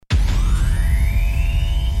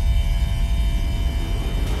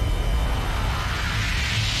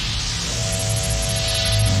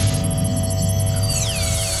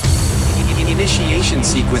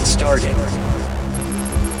sequence starting.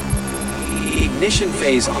 Ignition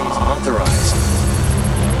phase authorized.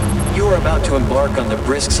 You are about to embark on the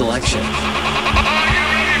Brisk selection.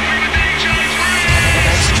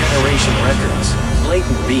 Next generation records,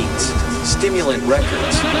 blatant beats, stimulant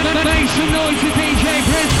records. Make some noise for DJ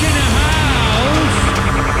Brisk in the house!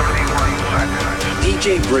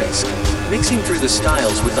 DJ Brisk, mixing through the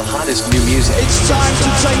styles with the hottest new music. It's time to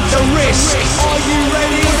take the risk. Are you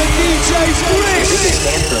ready for DJ Brisk? The biggest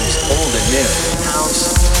anthems, old and new.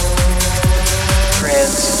 House,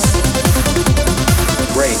 trance,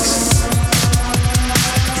 breaks,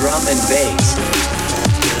 drum and bass,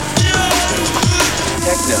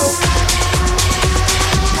 techno,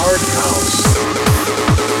 hard house,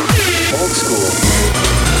 old school,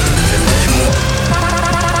 and much more.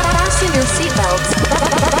 Fasten your seatbelts.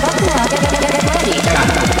 Buckle up and get ready. 10,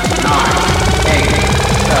 9, 8,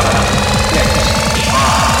 7, 6,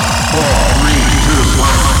 5, 4, 3, 2, 1.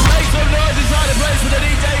 Make some noise inside the place for the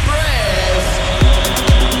DJ Brisk.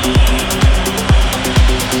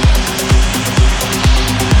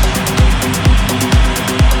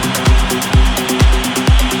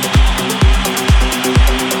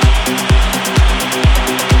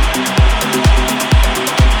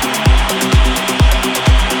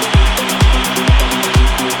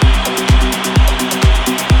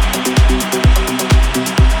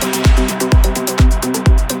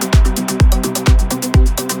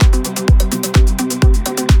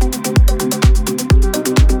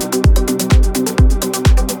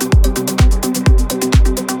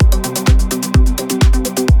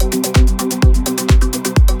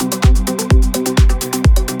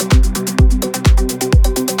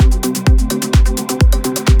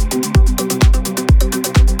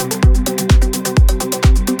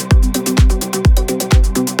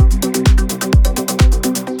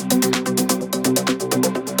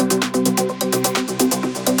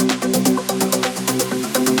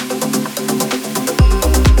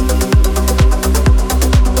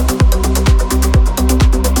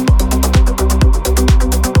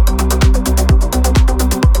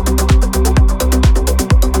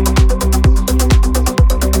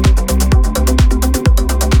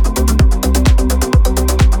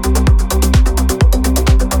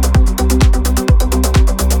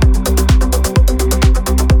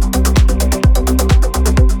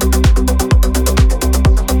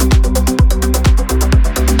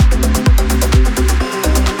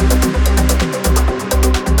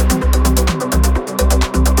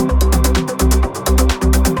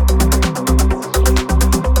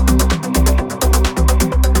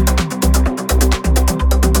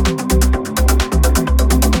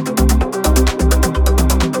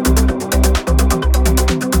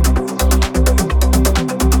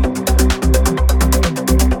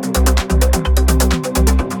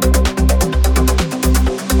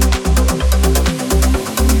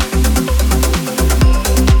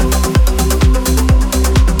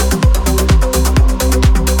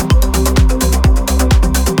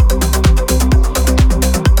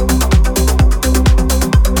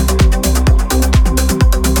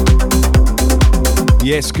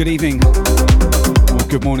 Yes, good evening, or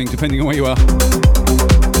good morning, depending on where you are.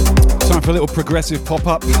 Time for a little progressive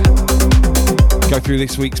pop-up. Go through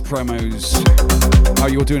this week's promos. How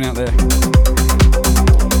you all doing out there?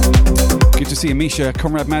 Good to see Amisha,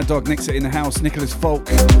 Conrad Mad Dog, Nixa in the house, Nicholas Falk,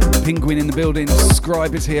 Penguin in the building,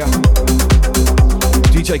 Scribe is here,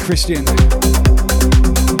 DJ Christian.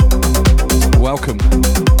 Welcome.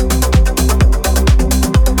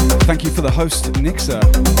 Thank you for the host, Nixa.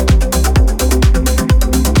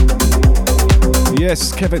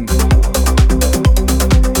 Yes, Kevin.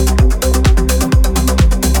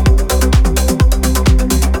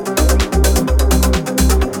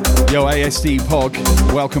 Yo, ASD Pog,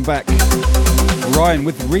 welcome back. Ryan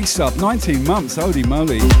with resub, 19 months, holy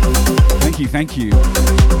moly. Thank you.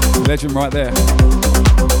 Legend right there.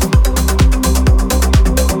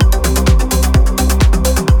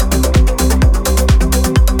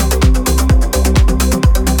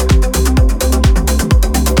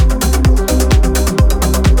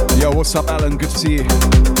 What's up, Alan? Good to see you.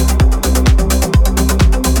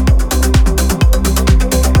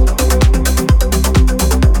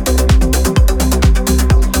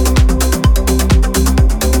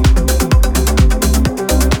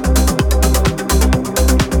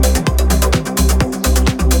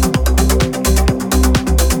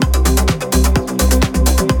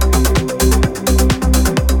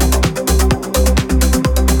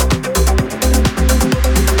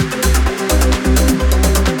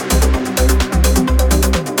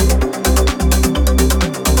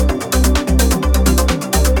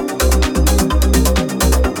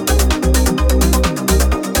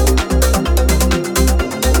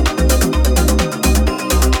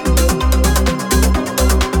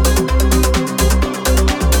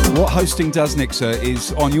 what hosting does, Nixa,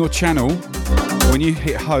 is on your channel, when you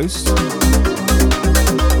hit host,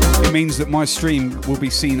 it means that my stream will be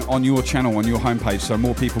seen on your channel, on your homepage, so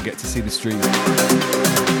more people get to see the stream.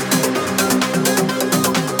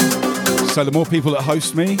 So the more people that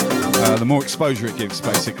host me, the more exposure it gives,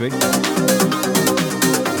 basically.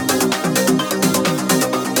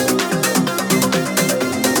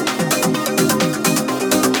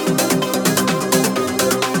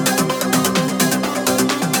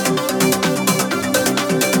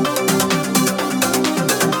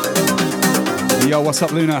 Yo, what's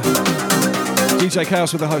up, Luna? DJ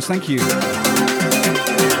Chaos with the host, thank you.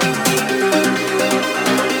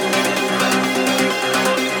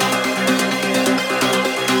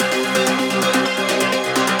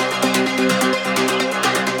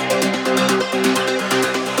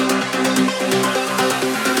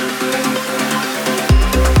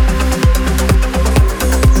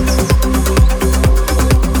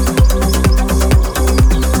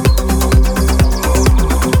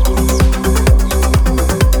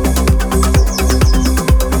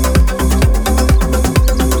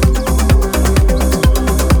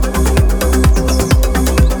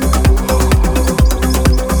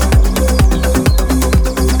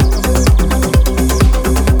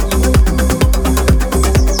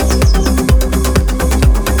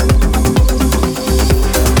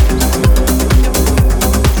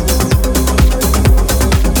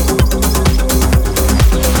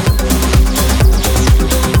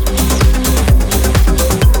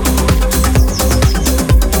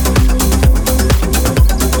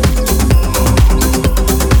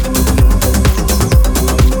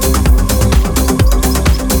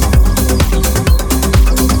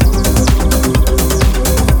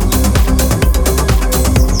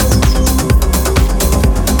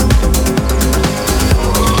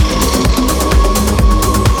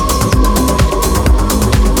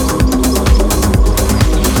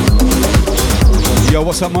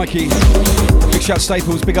 What's up, Mikey? Big shout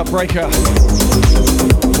Staples, big up Breaker.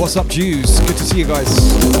 What's up, Jews? Good to see you guys.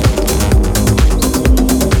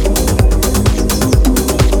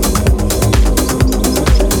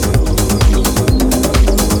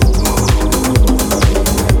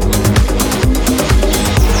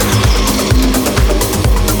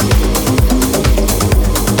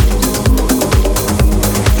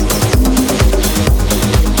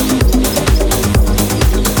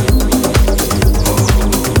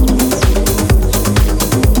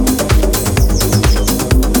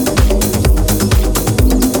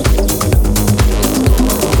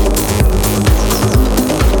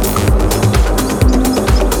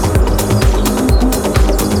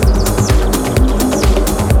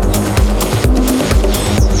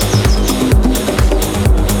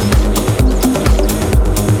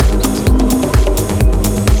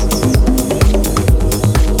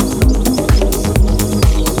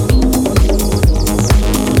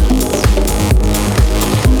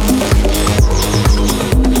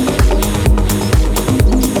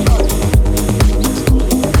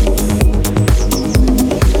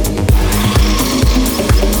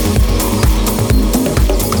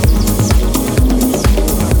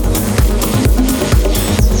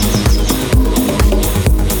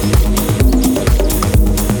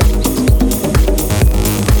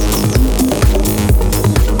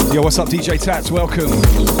 What's up, DJ Tats? Welcome.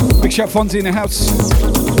 Big shout Fonzie in the house.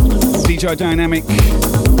 DJ Dynamic.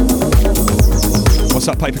 What's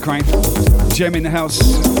up, Paper Crane? Gem in the house.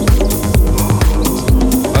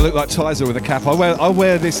 I look like Tizer with a cap. I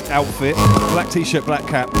wear this outfit, black t-shirt, black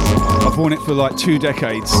cap. I've worn it for like 2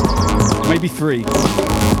 decades, maybe 3. I've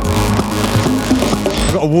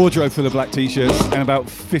got a wardrobe full of black t-shirts and about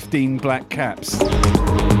 15 black caps.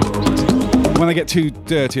 When they get too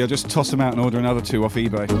dirty, I just toss them out and order another 2 off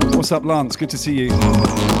eBay. What's up, Lance? Good to see you.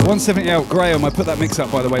 170 out, Graham. I put that mix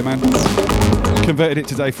up, by the way, man. Converted it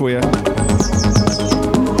today for you.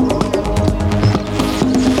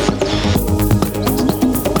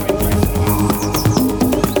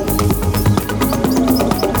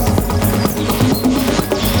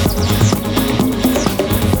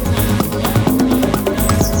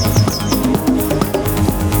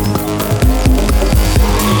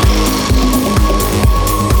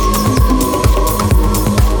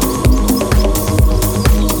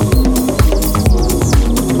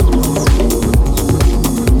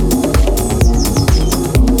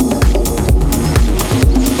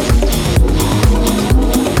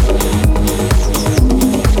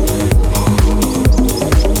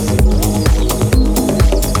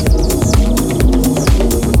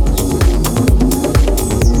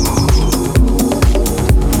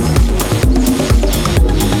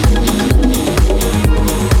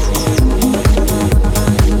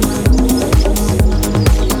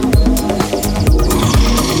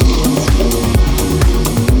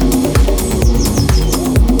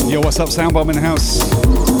 Sound bomb in the house.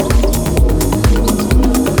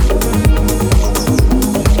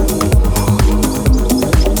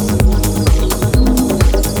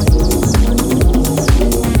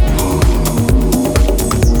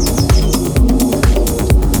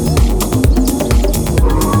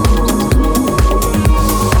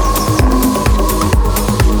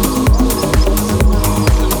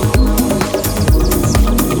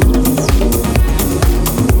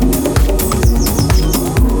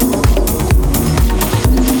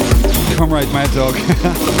 Mad Dog.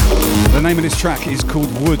 The name of this track is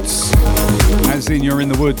called Woods, as in you're in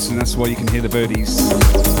the woods, and that's why you can hear the birdies.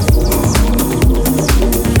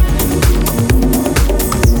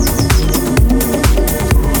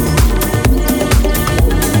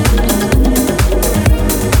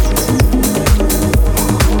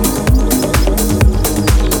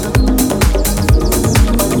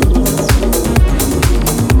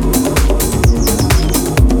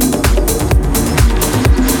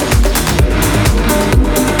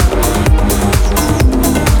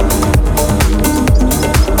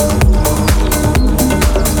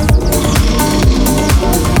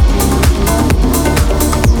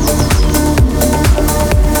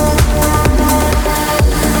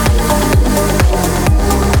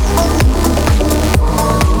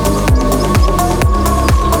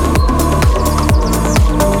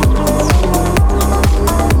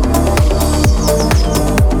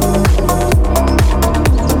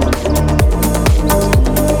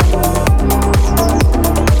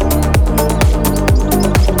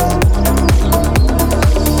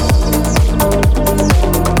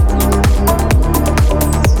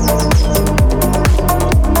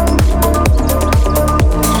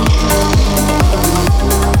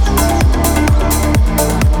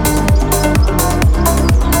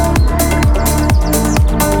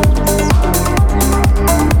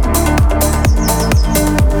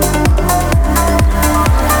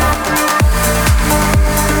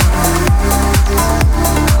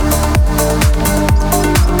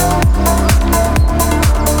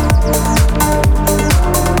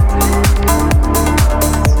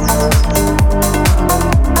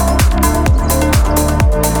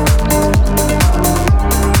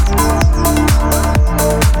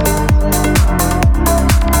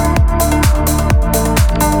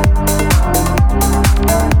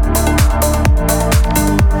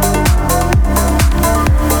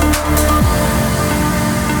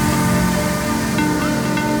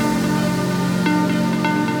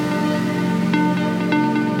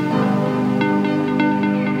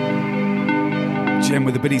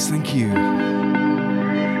 Biddies, thank you.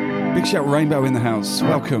 Big shout Rainbow in the house.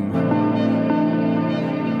 Welcome.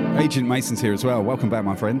 Agent Mason's here as well. Welcome back,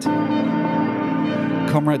 my friend.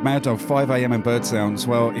 Comrade Mad Dog, 5 a.m. and bird sounds.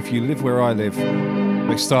 Well, if you live where I live,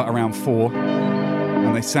 they start around 4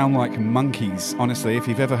 and they sound like monkeys. Honestly, if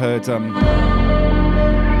you've ever heard a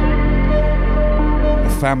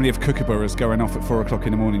family of kookaburras going off at 4 o'clock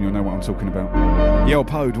in the morning, you'll know what I'm talking about. Yo,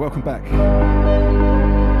 Pod, welcome back.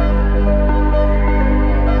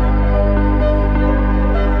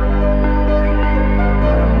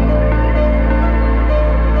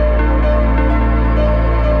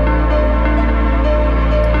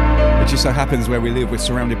 It just so happens where we live, we're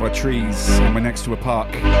surrounded by trees and we're next to a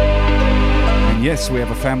park. And yes, we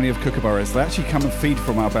have a family of kookaburras. They actually come and feed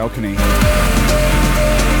from our balcony.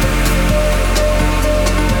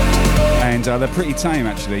 And they're pretty tame,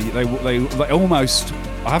 actually. They almost,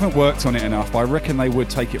 I haven't worked on it enough, but I reckon they would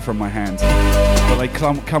take it from my hand. But they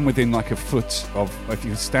come within like a foot of, if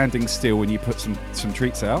you're standing still and you put some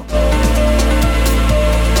treats out,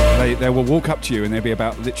 they will walk up to you and they'll be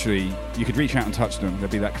about, literally, you could reach out and touch them, they'll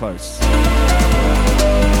be that close.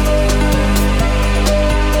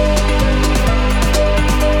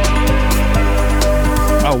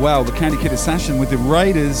 Oh wow, the Candy Kid Assassin with the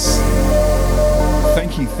Raiders.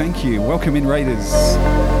 Thank you. Welcome in, Raiders.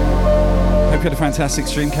 Hope you had a fantastic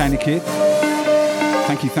stream, Candy Kid.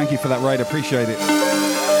 Thank you for that raid, appreciate it.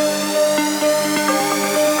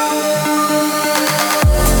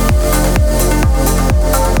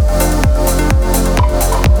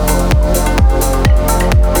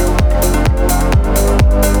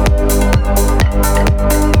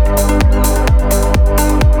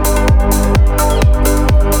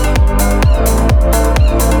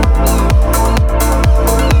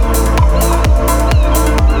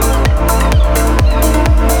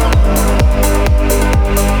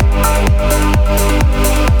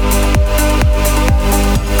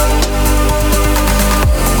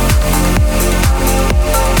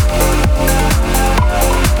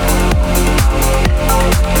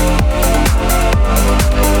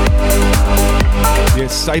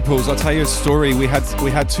 Staples, I'll tell you a story. We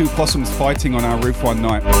had two possums fighting on our roof one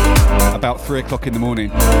night about 3 o'clock in the morning.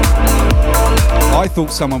 I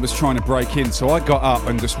thought someone was trying to break in, so I got up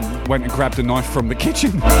and just went and grabbed a knife from the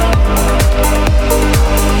kitchen.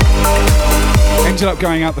 Ended up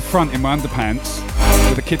going out the front in my underpants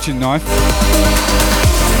with a kitchen knife.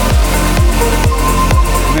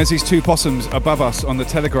 And there's these two possums above us on the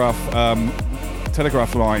telegraph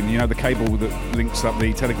line, you know, the cable that links up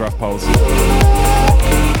the telegraph poles,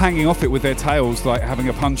 hanging off it with their tails, like having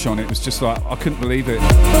a punch on it. It was just like, I couldn't believe it.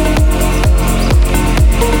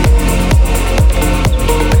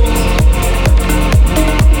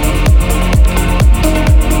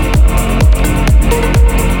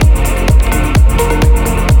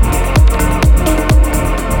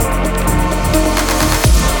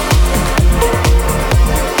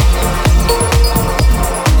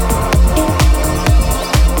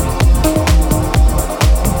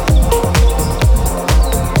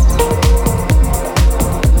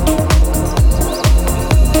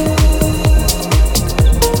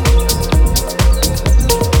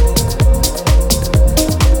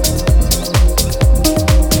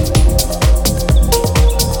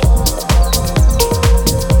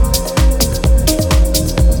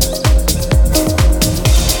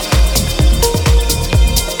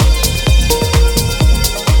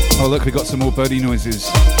 Look, we got some more birdie noises.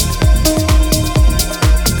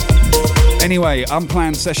 Anyway,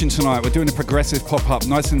 unplanned session tonight. We're doing a progressive pop-up,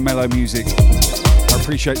 nice and mellow music. I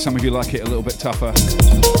appreciate some of you like it a little bit tougher.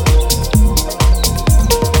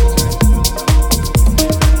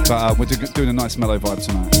 But we're doing a nice mellow vibe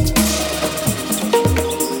tonight.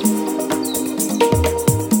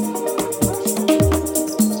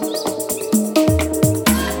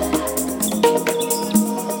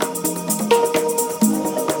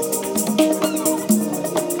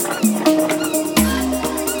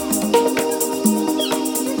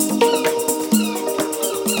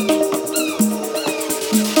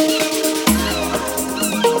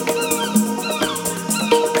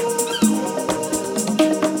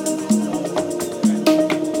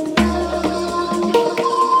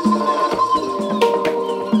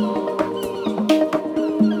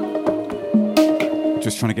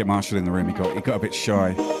 Trying to get Marshall in the room. He got a bit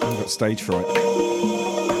shy. He got stage fright.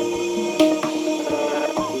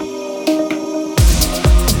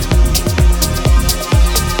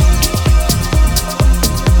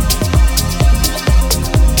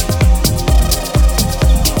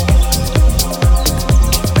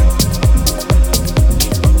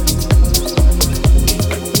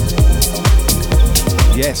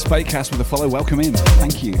 Yes, Bakecast with a follow. Welcome in.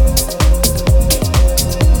 Thank you.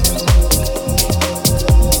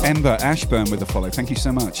 Ember Ashburn with a follow. Thank you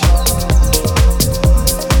so much.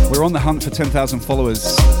 We're on the hunt for 10,000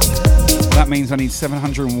 followers. That means I need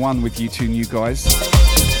 701 with you two new guys.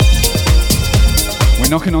 We're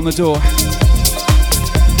knocking on the door.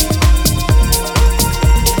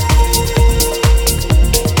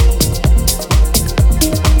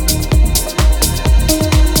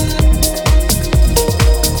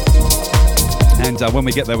 And when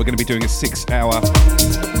we get there, we're going to be doing a 6-hour...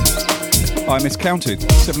 I miscounted,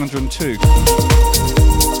 702.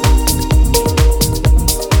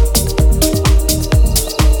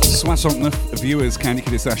 Soixante viewers, Candy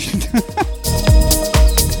Kid Session.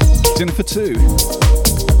 Dinner for two.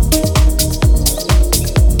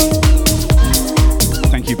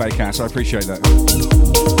 Thank you, Baycast, I appreciate that.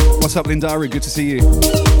 What's up, Lindaru? Good to see you.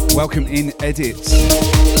 Welcome in, Edit.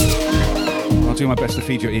 I'll do my best to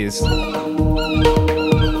feed your ears.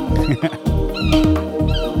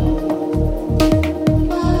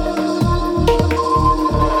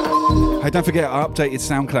 Hey, don't forget, I updated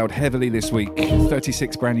SoundCloud heavily this week.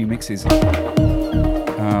 36 brand new mixes.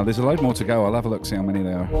 There's a load more to go. I'll have a look, see how many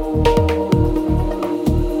there are.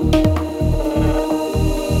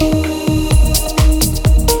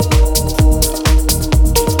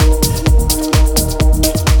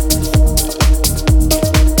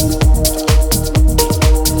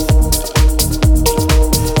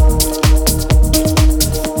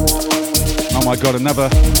 Oh my God, another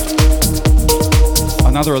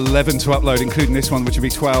 11 to upload, including this one, which will be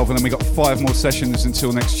 12, and then we got 5 more sessions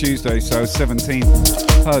until next Tuesday, so 17.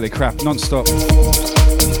 Holy crap, non-stop.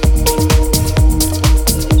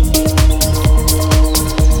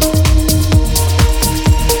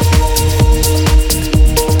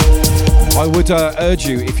 I would urge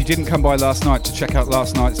you, if you didn't come by last night, to check out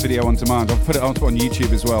last night's video on demand. I'll put it on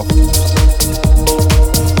YouTube as well.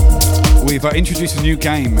 We've introduced a new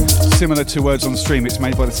game similar to Words on Stream. It's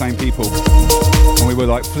made by the same people, and we were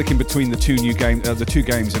like flicking between the two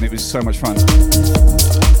games, and it was so much fun.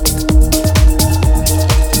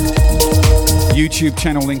 YouTube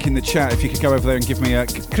channel link in the chat. If you could go over there and give me a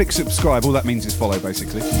click subscribe, all that means is follow,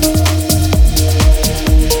 basically.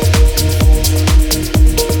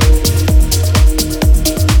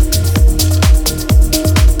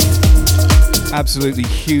 Absolutely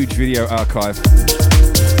huge video archive.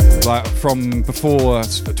 Like from before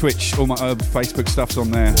Twitch, all my Facebook stuff's on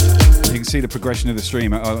there. You can see the progression of the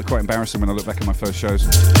stream. Quite embarrassing when I look back at my first shows.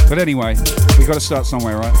 But anyway, we got to start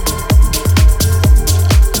somewhere, right?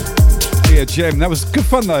 Yeah, Jem, that was good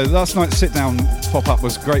fun though. Last night's sit down pop up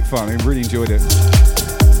was great fun. I really enjoyed it.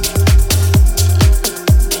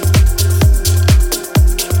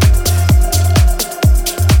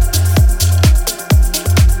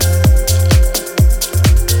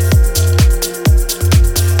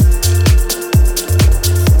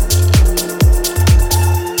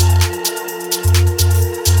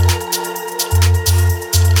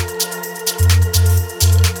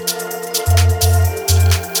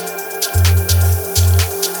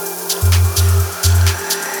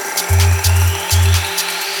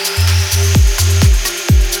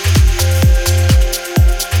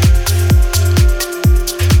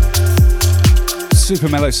 Super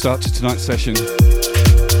mellow start to tonight's session. You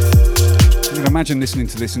can imagine listening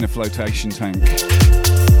to this in a flotation tank.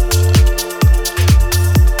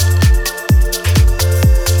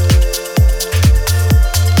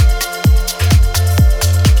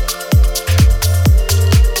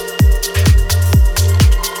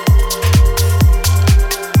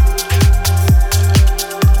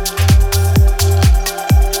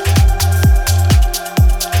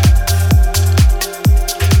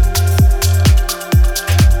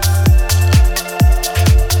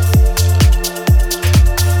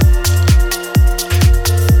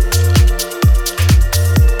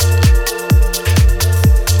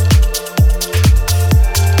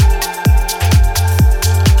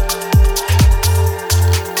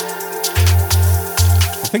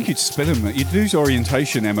 You'd lose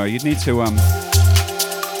orientation, Emma. You'd need to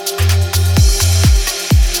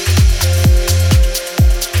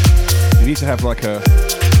you need to have like a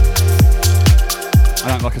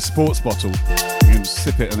like a sports bottle. You can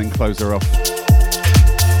sip it and then close her off.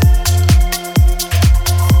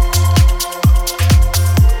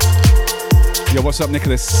 Yo, what's up,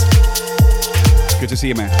 Nicholas? Good to see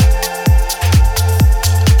you, man.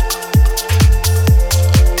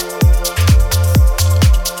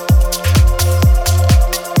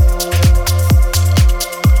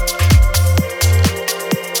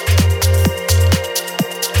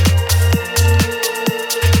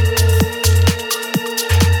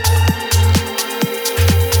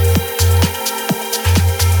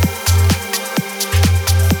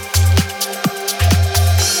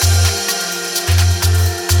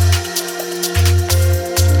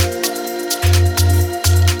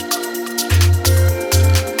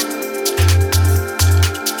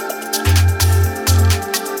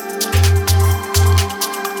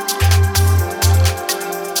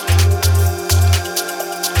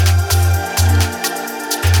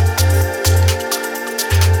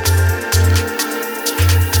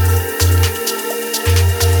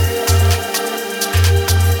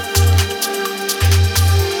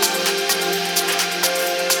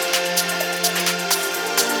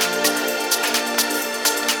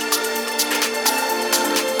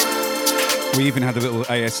 We even had a little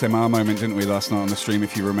ASMR moment, didn't we, last night on the stream,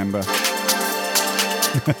 if you remember.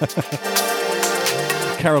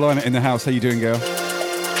 Carolina in the house. How you doing, girl?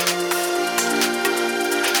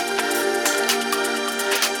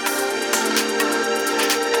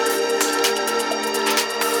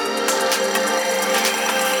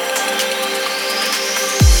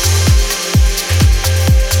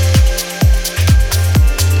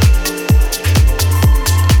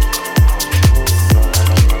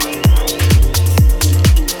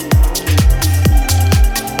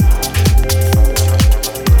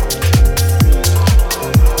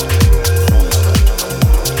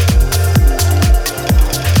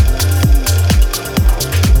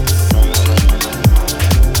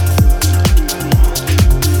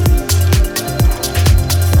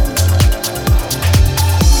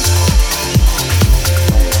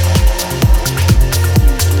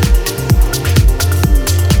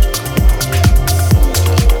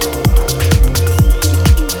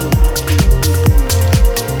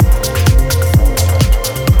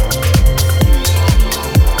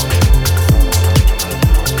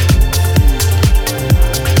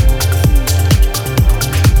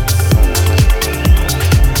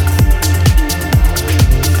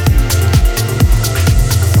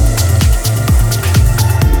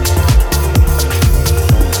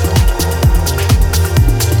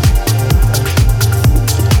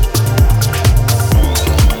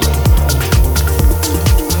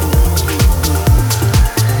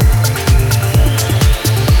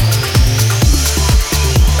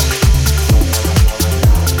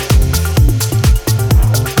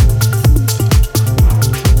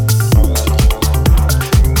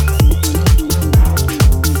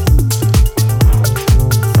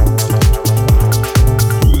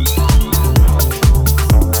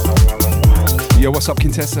 What's up,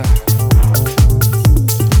 Quintessa?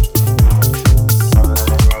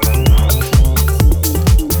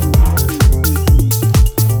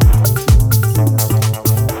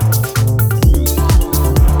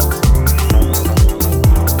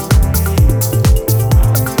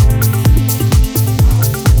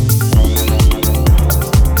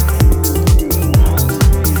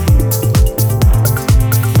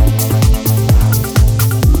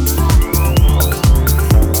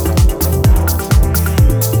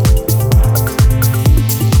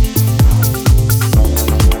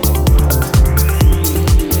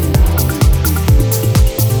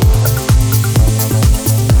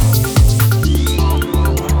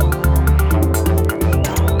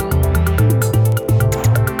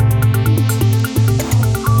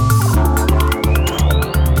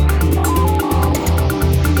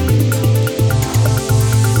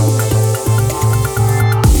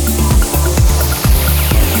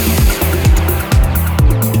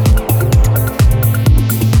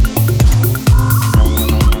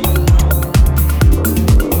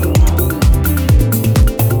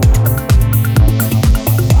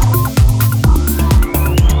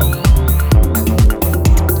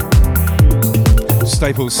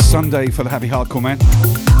 Staples, Sunday for the happy hardcore man.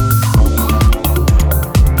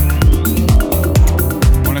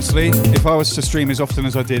 Honestly, if I was to stream as often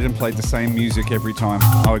as I did and played the same music every time,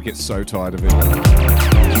 I would get so tired of it.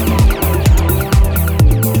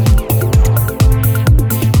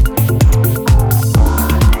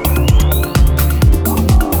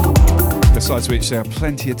 Besides which, there are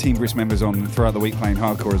plenty of Team Brisk members on throughout the week playing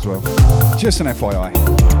hardcore as well. Just an FYI.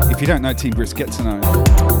 If you don't know Team Brisk, get to know.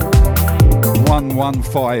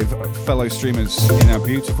 115 fellow streamers in our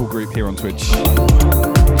beautiful group here on Twitch,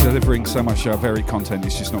 delivering so much varied content,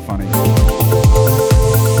 it's just not funny.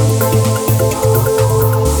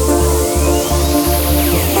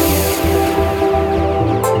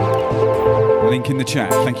 Link in the chat.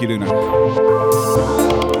 Thank you, Luna.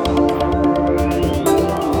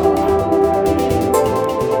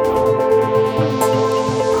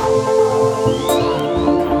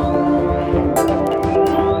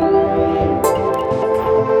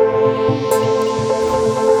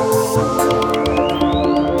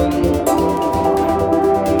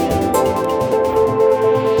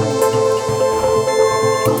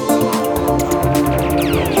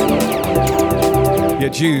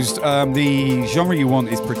 Used. The genre you want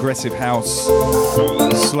is progressive house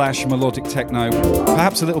 / melodic techno,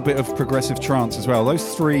 perhaps a little bit of progressive trance as well.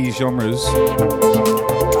 Those three genres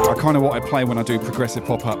are kind of what I play when I do progressive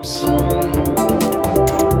pop-ups.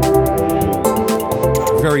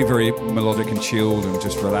 Very, very melodic and chilled and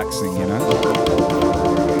just relaxing, you know?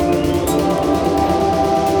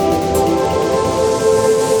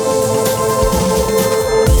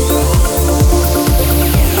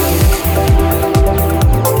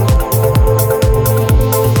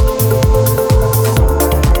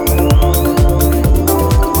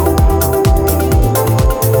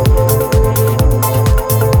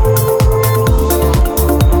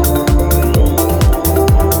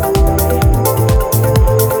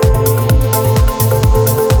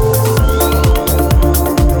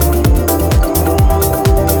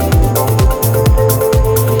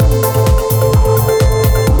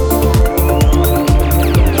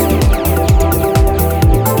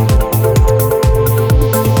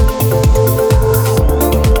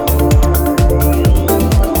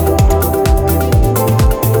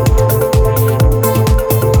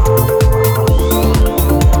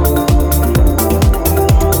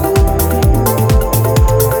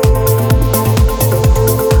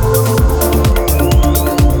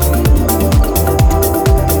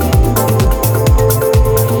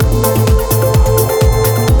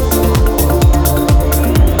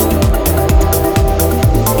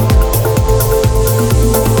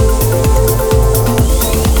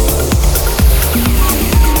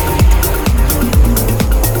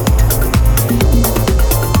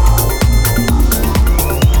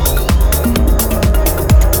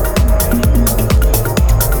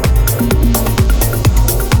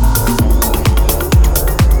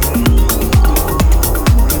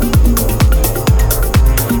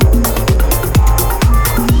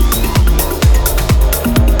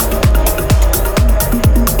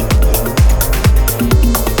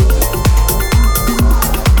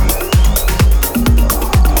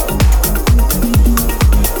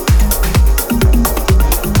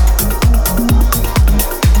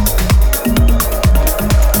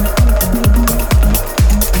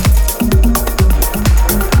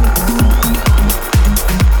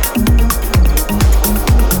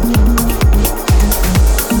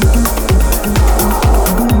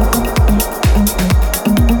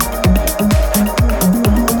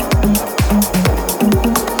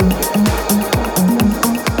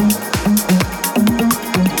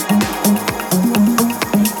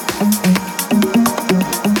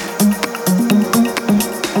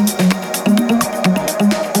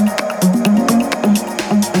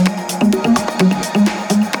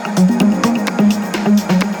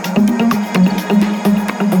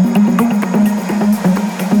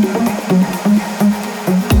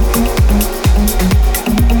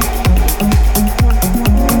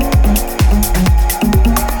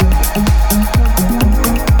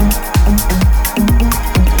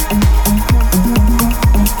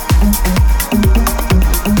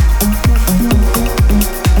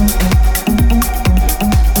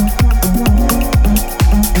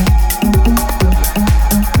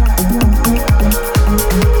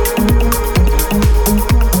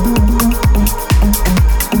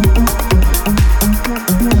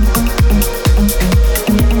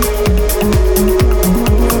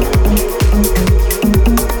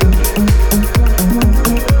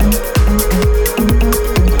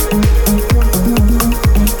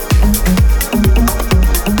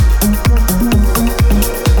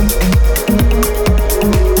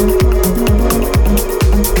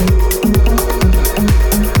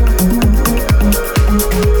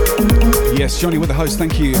 host,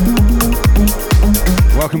 thank you.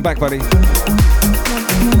 Welcome back, buddy.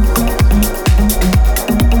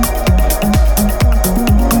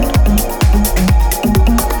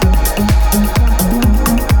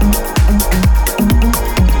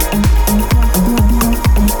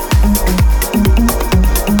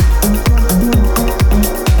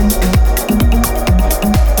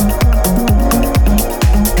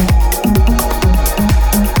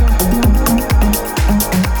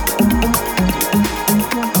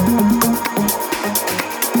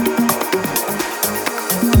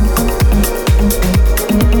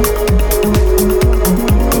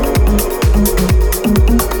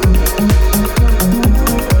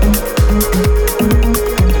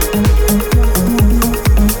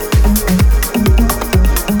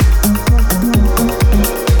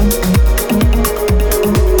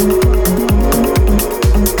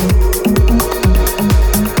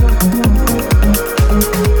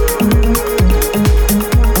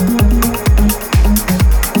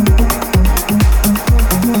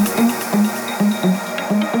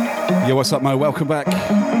 What's up, Mo? Welcome back.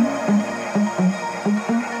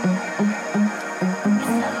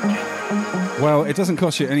 Well, it doesn't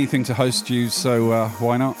cost you anything to host you, so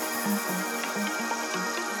why not?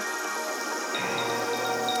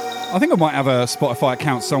 I think I might have a Spotify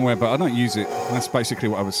account somewhere, but I don't use it. And that's basically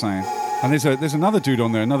what I was saying. And there's another dude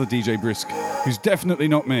on there, another DJ Brisk, who's definitely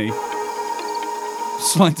not me.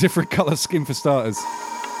 Slight different colour skin for starters.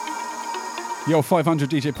 Yo, 500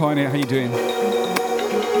 DJ Pioneer, how you doing?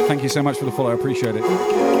 Thank you so much for the follow, I appreciate it.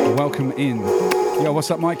 Welcome in. Yo,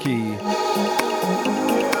 what's up, Mikey?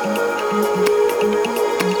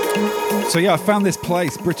 So yeah, I found this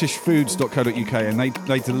place, britishfoods.co.uk, and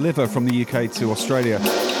they deliver from the UK to Australia.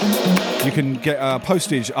 You can get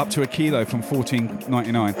postage up to a kilo from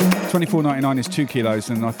 $14.99. $24.99 is 2 kilos,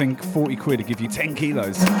 and I think 40 quid to give you 10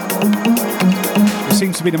 kilos. It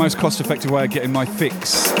seems to be the most cost-effective way of getting my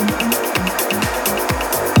fix.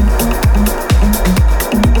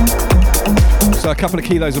 So a couple of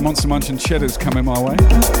kilos of Monster Munch and Cheddars coming my way.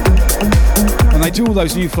 And they do all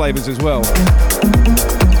those new flavours as well.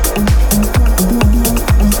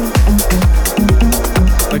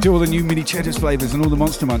 They do all the new mini Cheddars flavours and all the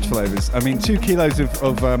Monster Munch flavours. I mean, 2 kilos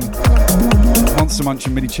of Monster Munch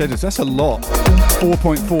and mini Cheddars, that's a lot.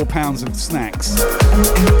 4.4 pounds of snacks.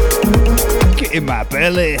 Get in my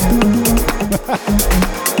belly.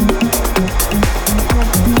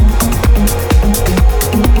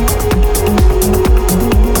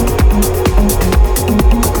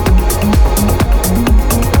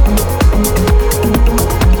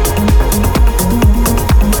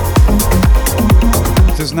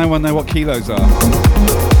 Does no one know what kilos are?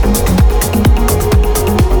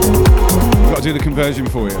 Got to do the conversion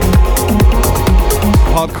for you.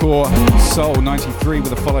 Hardcore Soul 93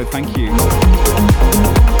 with a follow, thank you.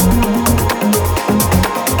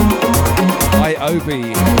 Hi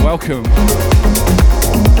Obi, welcome.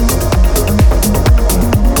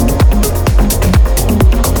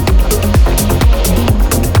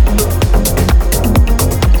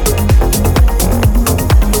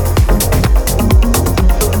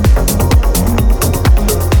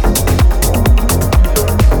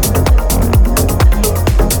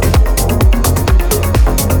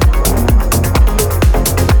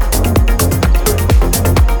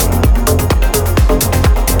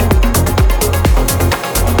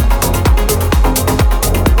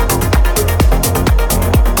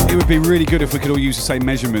 Be really good if we could all use the same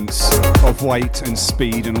measurements of weight and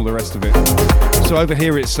speed and all the rest of it. So over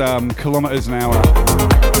here it's kilometers an hour,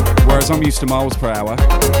 whereas I'm used to miles per hour.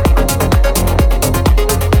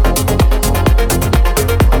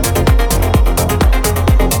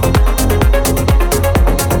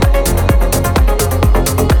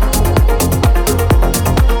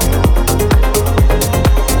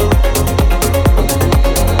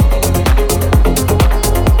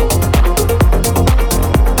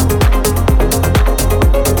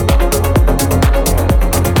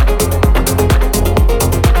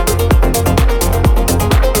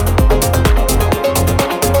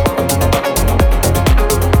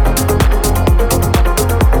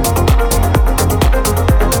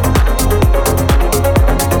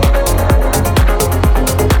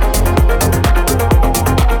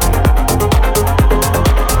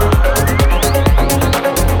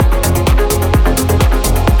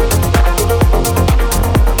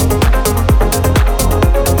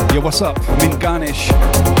 What's up, Mint Garnish?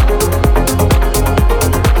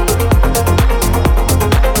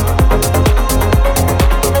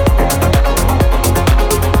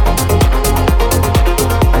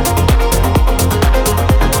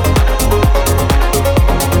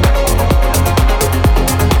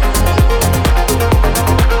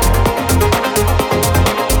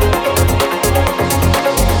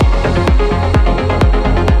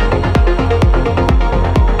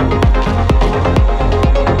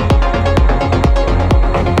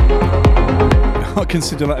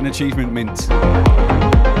 consider that an achievement, Mint.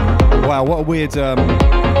 Wow, what a weird...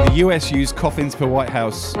 the US used coffins per White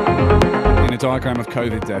House in a diagram of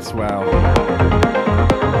COVID deaths. Wow.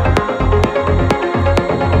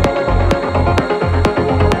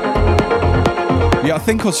 Yeah, I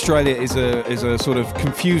think Australia is a sort of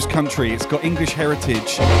confused country. It's got English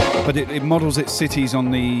heritage, but it models its cities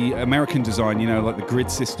on the American design, you know, like the grid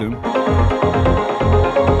system.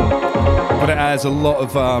 But it has a lot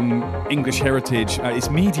of English heritage. Its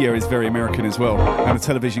media is very American as well, and the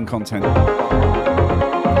television content.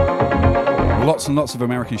 Lots and lots of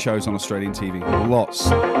American shows on Australian TV.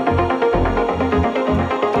 Lots.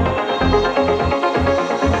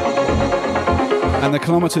 And the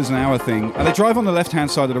kilometres an hour thing, and they drive on the left-hand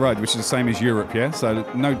side of the road, which is the same as Europe, yeah? So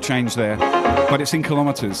no change there. But it's in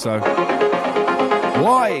kilometres, so...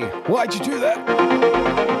 Why? Why'd you do that?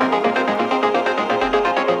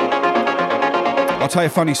 I'll tell you a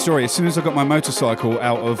funny story. As soon as I got my motorcycle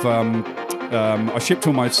out of... I shipped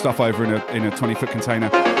all my stuff over in a 20-foot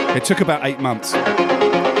container. It took about 8 months.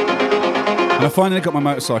 And I finally got my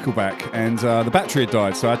motorcycle back, and the battery had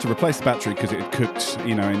died, so I had to replace the battery because it had cooked,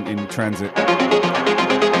 you know, in transit.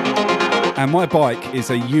 And my bike is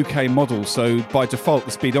a UK model, so by default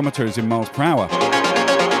the speedometer is in miles per hour.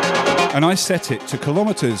 And I set it to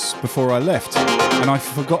kilometres before I left, and I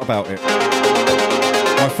forgot about it.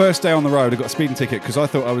 My first day on the road, I got a speeding ticket because I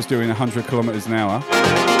thought I was doing 100 kilometres an hour.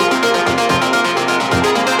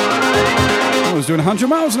 I was doing 100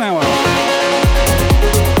 miles an hour.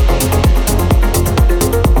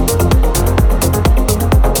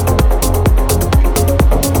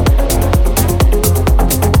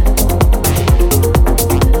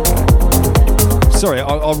 Sorry,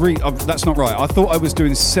 I'll read. That's not right. I thought I was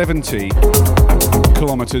doing 70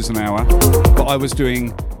 kilometres an hour, but I was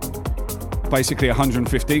doing basically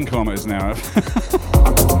 115 kilometres an hour.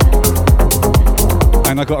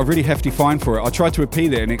 And I got a really hefty fine for it. I tried to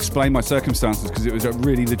appeal it and explain my circumstances because it was a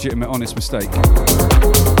really legitimate, honest mistake.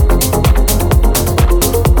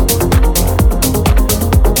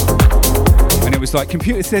 And it was like,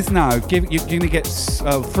 computer says no, you're going to get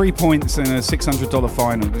 3 points and a $600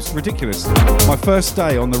 fine. It was ridiculous. My first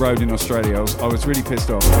day on the road in Australia, I was really pissed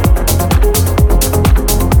off.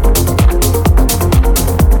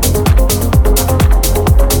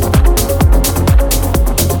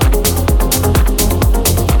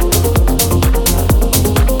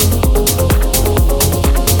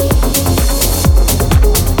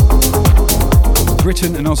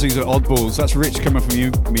 Britain and Aussies are oddballs. That's rich coming from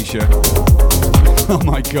you, Misha. Oh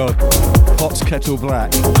my god. Pot's kettle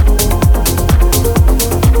black.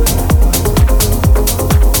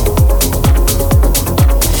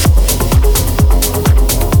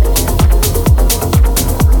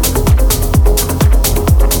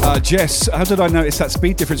 Jess, how did I notice that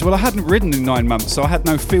speed difference? Well, I hadn't ridden in 9 months, so I had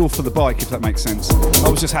no feel for the bike, if that makes sense. I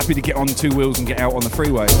was just happy to get on 2 wheels and get out on the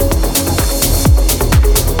freeway.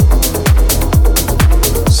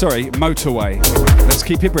 Sorry, motorway. Let's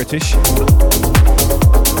keep it British.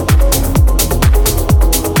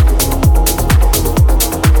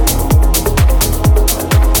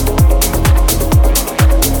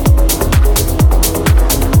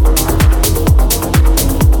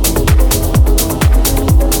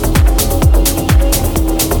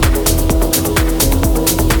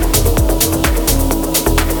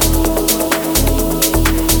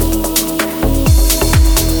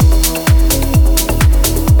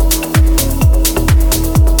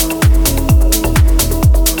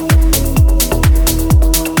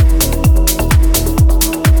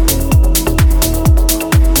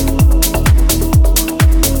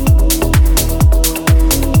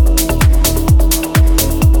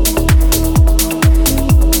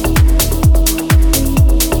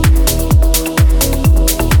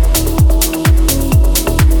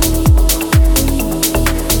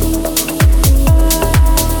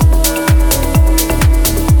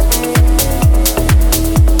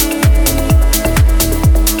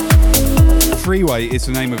 Is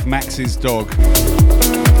the name of Max's dog,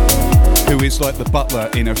 who is like the butler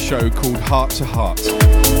in a show called Heart to Heart.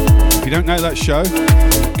 If you don't know that show,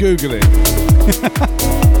 Google it.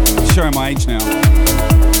 Showing my age now.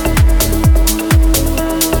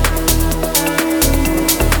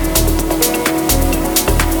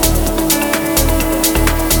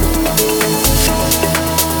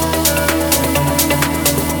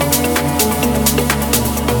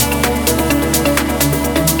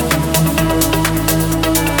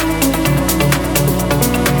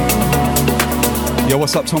 Yo,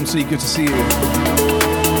 what's up, Tom C? Good to see you.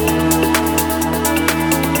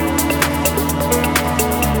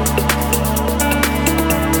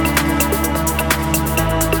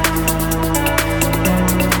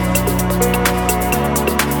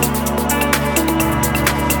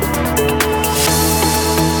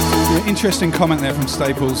 interesting comment there from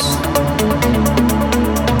Staples.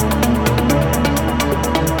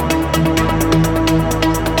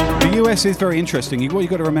 The US is very interesting. What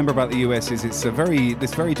you've got to remember about the US is it's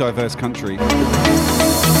this very diverse country.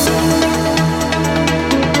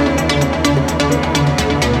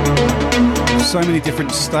 So many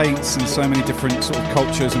different states and so many different sort of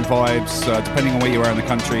cultures and vibes, depending on where you are in the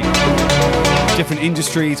country. Different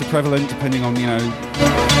industries are prevalent depending on,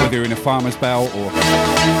 whether you're in a farmer's belt or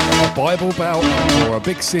a Bible belt or a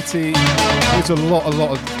big city. There's a lot of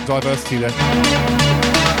diversity there.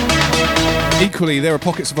 Equally, there are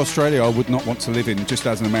pockets of Australia I would not want to live in, just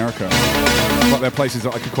as in America. But there are places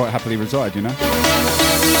that I could quite happily reside, A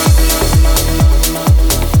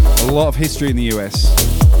lot of history in the US.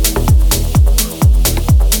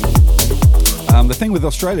 The thing with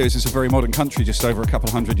Australia is it's a very modern country, just over a couple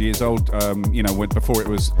of 100 years old, before it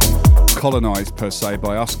was colonised per se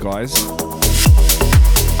by us guys.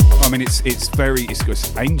 I mean, it's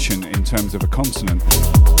ancient in terms of a continent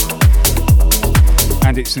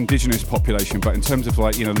and its indigenous population, but in terms of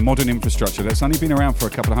the modern infrastructure, that's only been around for a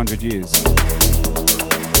couple of 100 years.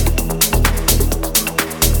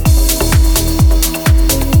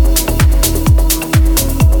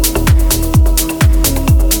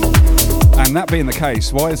 And that being the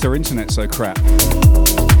case, why is their internet so crap?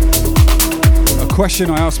 A question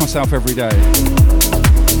I ask myself every day.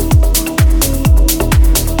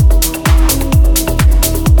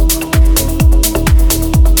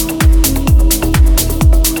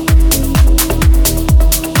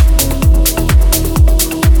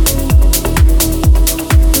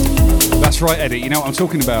 That's right, Eddie, you know what I'm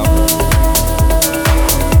talking about.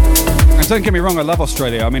 And don't get me wrong, I love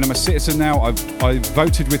Australia. I mean, I'm a citizen now. I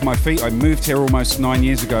voted with my feet. I moved here almost 9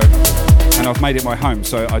 years ago, and I've made it my home.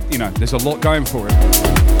 So, there's a lot going for it.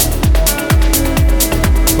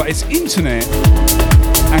 But its internet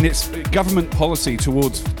and its government policy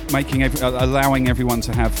towards allowing everyone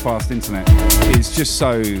to have fast internet is just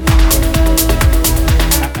so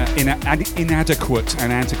inadequate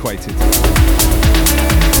and antiquated.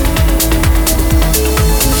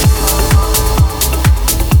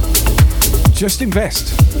 Just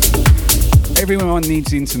invest. Everyone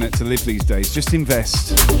needs the internet to live these days. Just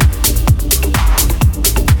invest.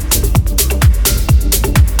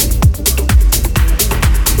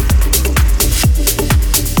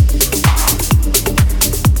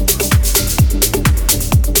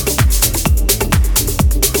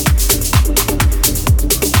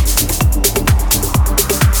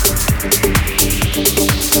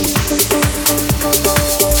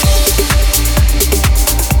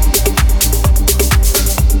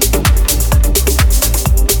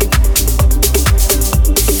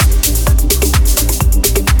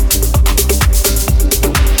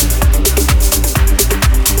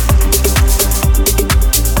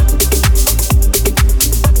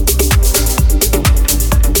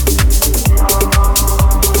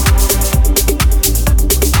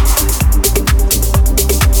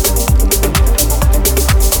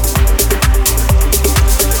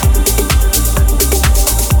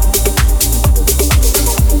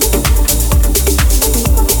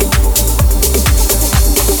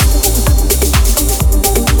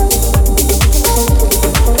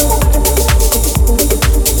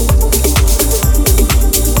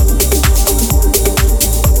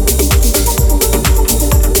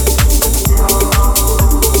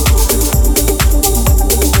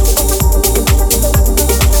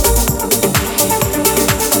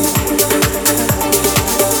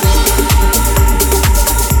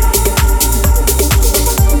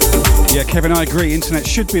 Kevin, I agree. Internet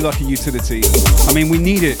should be like a utility. I mean, we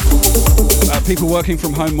need it. People working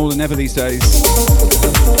from home more than ever these days.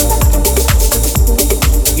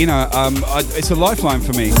 It's a lifeline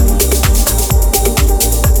for me.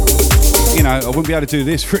 I wouldn't be able to do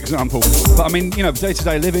this, for example. But I mean,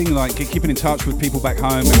 day-to-day living, like keeping in touch with people back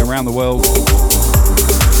home and around the world.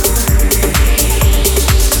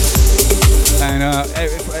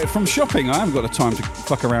 And from shopping, I haven't got the time to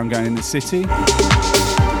fuck around going in the city.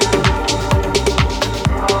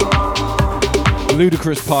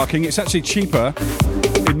 Ludicrous parking. It's actually cheaper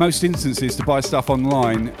in most instances to buy stuff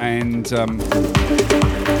online and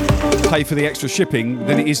pay for the extra shipping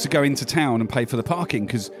than it is to go into town and pay for the parking,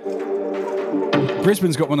 because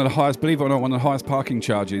Brisbane's got one of the highest, believe it or not, one of the highest parking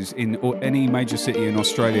charges in any major city in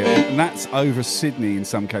Australia, and that's over Sydney in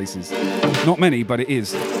some cases. Not many, but it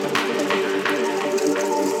is.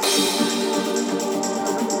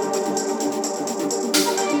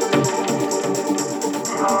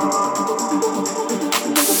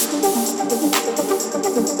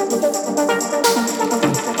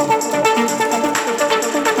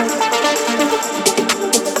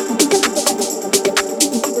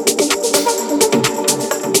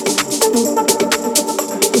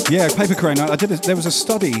 Yeah, Paper Crane. There was a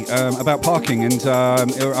study about parking, and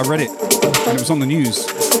I read it, and it was on the news.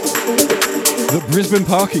 That Brisbane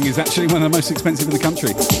parking is actually one of the most expensive in the country.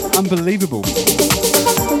 Unbelievable.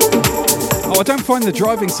 Oh, I don't find the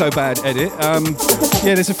driving so bad, Edit.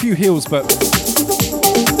 Yeah, there's a few hills, but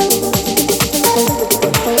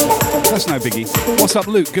that's no biggie. What's up,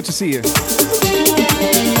 Luke? Good to see you.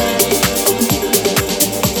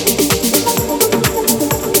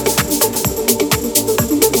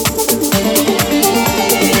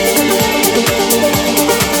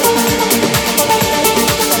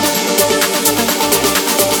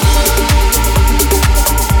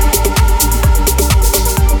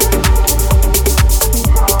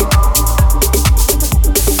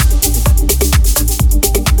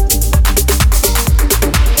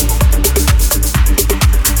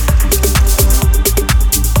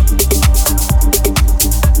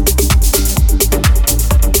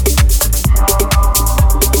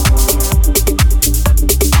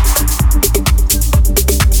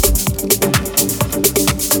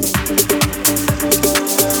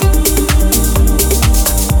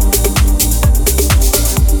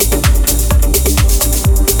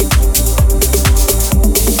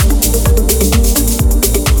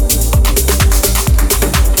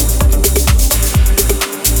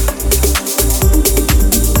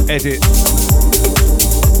 Edit.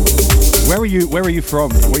 Where are you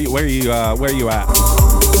from? Where are you at?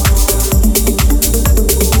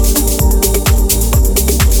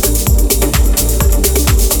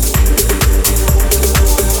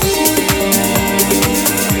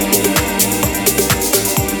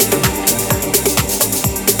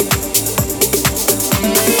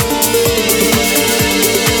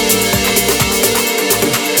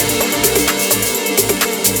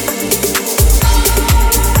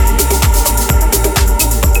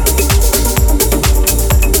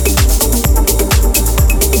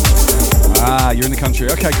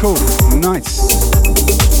 Okay, cool. Nice.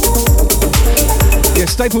 Yeah,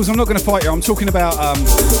 Staples, I'm not going to fight you. I'm talking about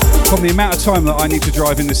from the amount of time that I need to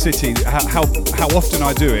drive in the city, how often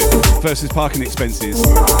I do it versus parking expenses.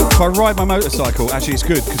 If I ride my motorcycle, actually it's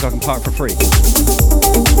good because I can park for free.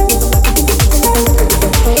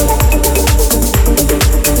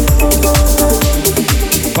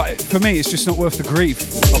 But for me, it's just not worth the grief.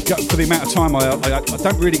 For the amount of time I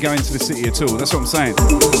don't really go into the city at all. That's what I'm saying.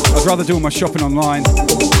 I'd rather do all my shopping online.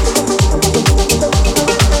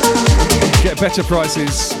 Get better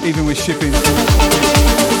prices, even with shipping.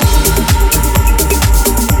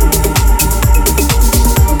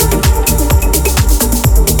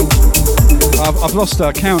 I've lost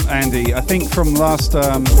count, Andy. I think from last...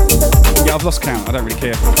 yeah, I've lost count. I don't really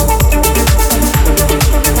care.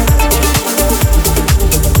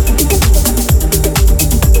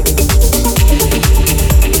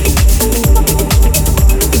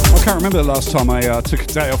 I can't remember the last time I took a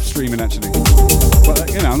day off streaming, actually.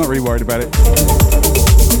 But, I'm not really worried about it.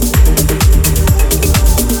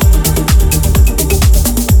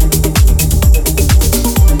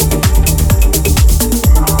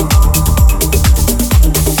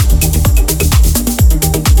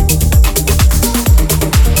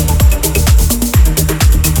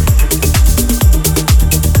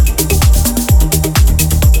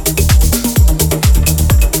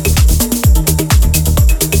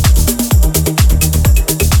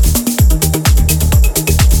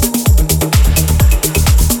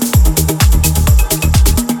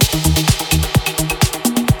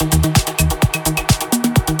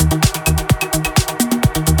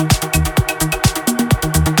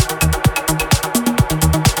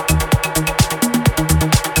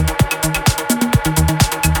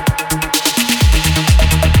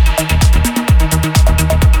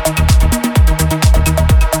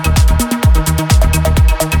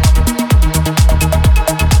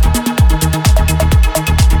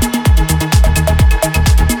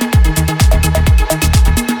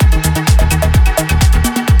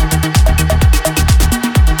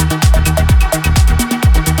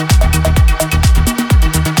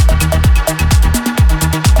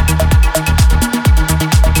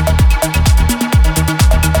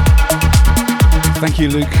 you,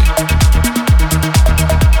 Luke.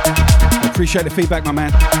 I appreciate the feedback, my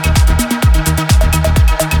man.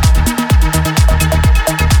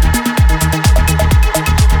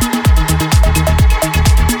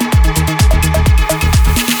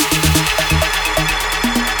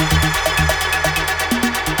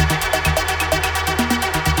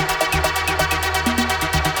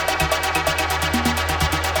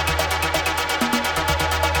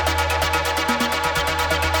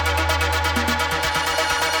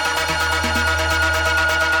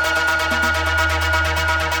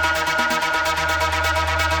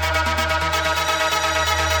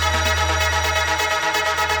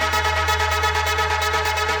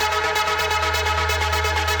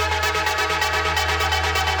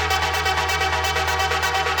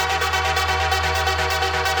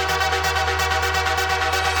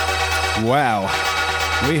 Wow.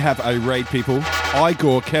 We have a raid, people.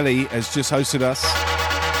 Igor Kelly has just hosted us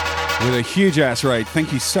with a huge ass raid.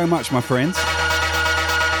 Thank you so much, my friends.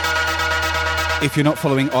 If you're not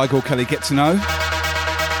following Igor Kelly, get to know.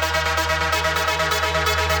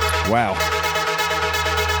 Wow.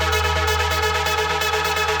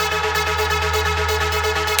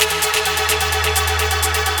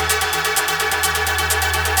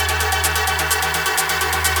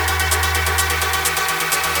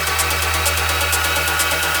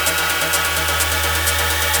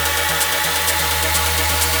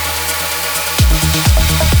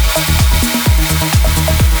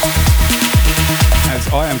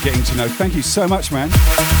 I am getting to know. Thank you so much, man.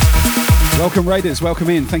 Welcome, Raiders. Welcome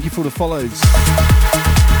in. Thank you for the follows.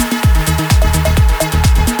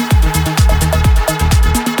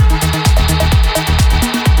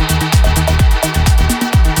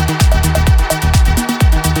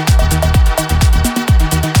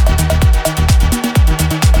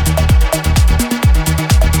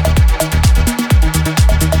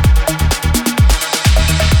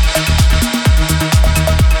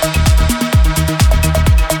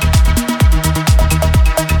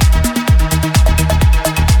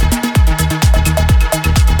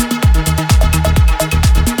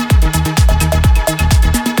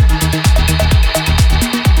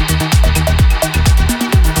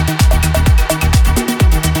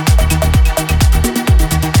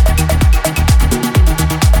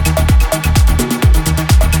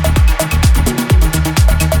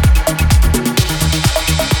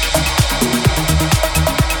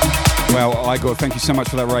 Igor, thank you so much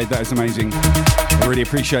for that raid. That is amazing. I really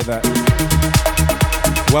appreciate that.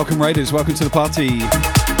 Welcome, Raiders. Welcome to the party.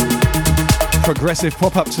 Progressive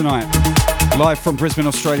pop-up tonight. Live from Brisbane,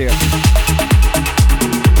 Australia.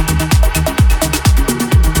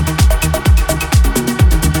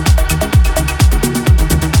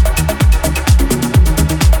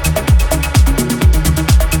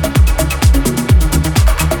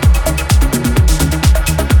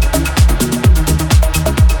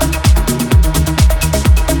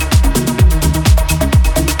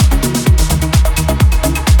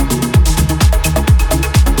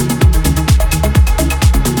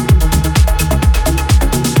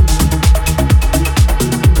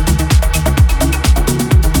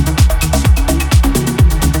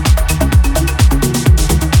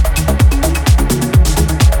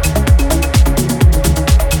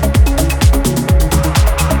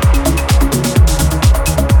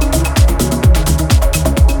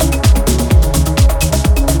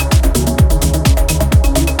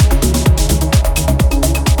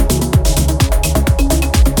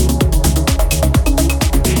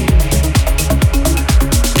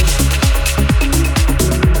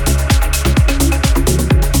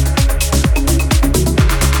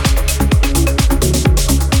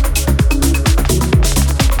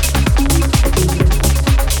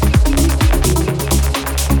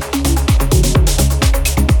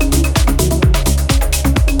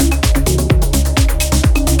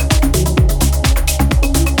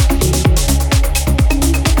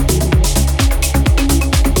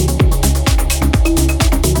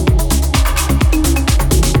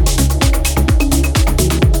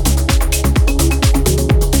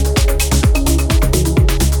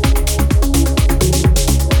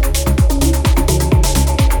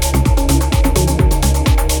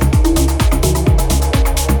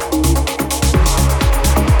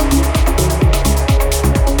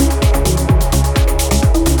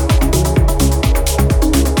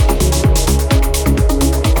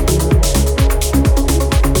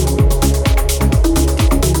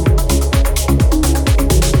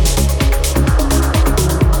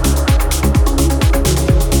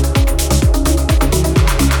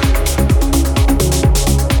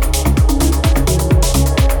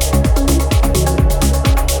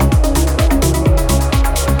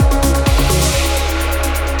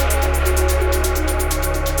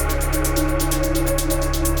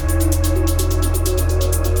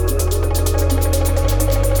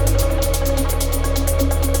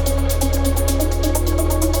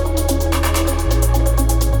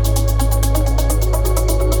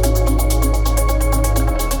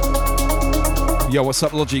 Yo, what's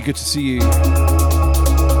up, Logi? Good to see you.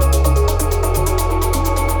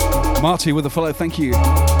 Marty with a follow, thank you.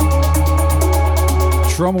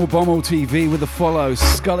 Trommel Bommel TV with a follow.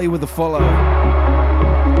 Scully with a follow.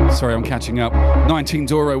 Sorry, I'm catching up. 19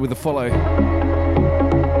 Doro with a follow.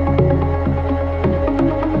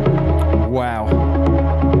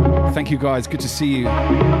 Wow. Thank you, guys. Good to see you.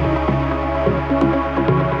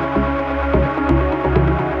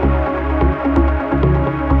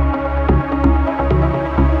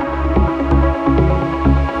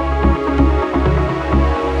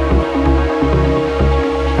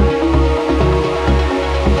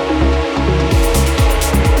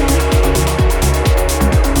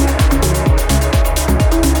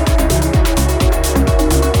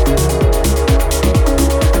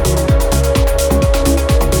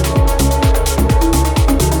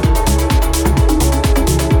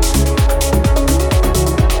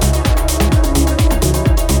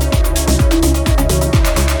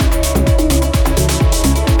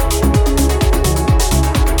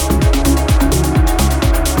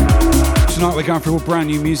 time for all brand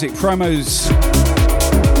new music promos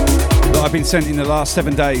that I've been sent in the last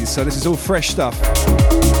 7 days. So this is all fresh stuff.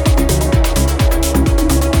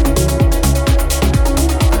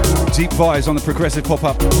 Deep vibes on the progressive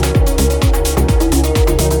pop-up.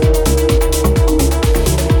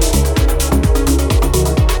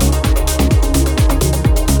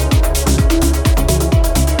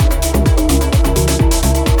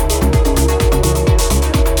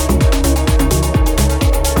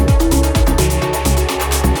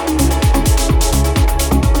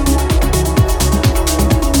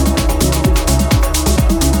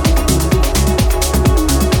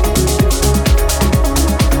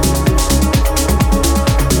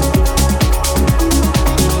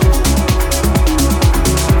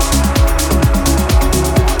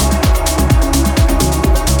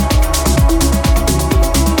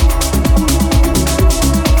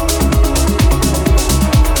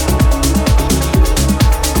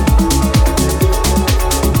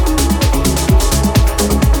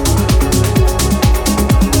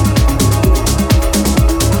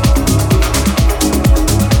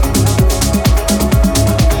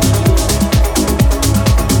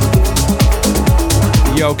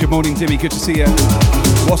 Good morning, Dimmy. Good to see you.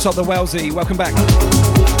 What's up, the Wellesley? Welcome back.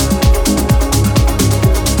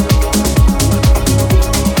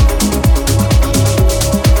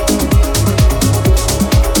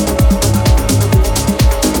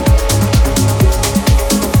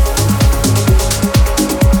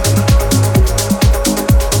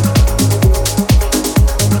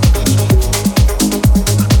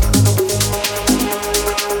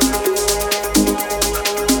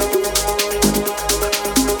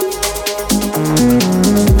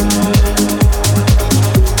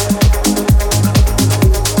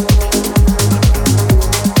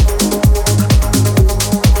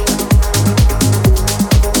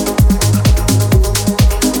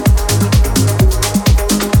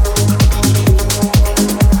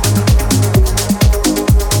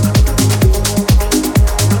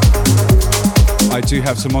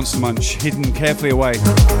 Have some Monster Munch hidden carefully away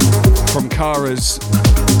from Kara's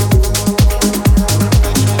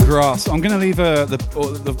grass. I'm going to leave her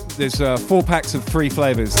there's 4 packs of 3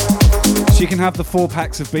 flavours. She can have the 4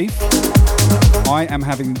 packs of beef. I am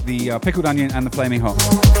having the pickled onion and the flaming hot.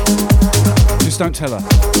 Just don't tell her.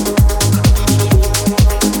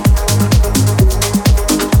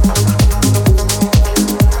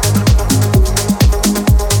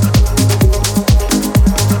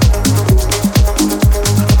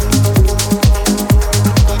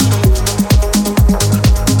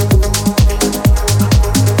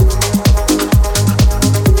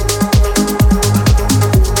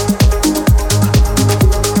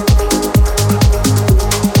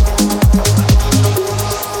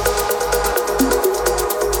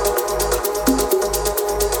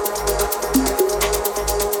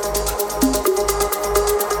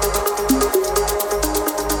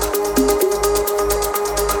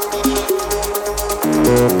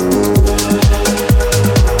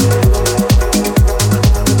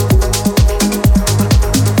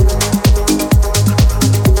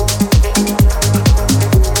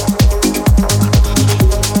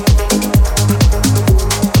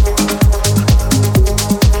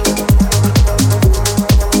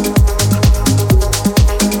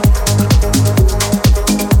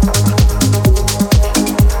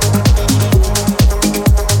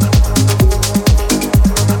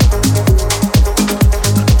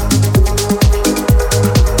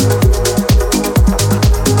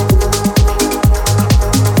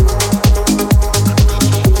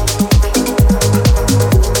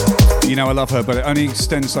 I love her, but it only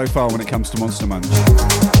extends so far when it comes to Monster Munch.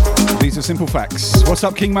 These are simple facts. What's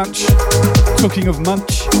up, King Munch? Talking of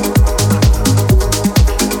Munch.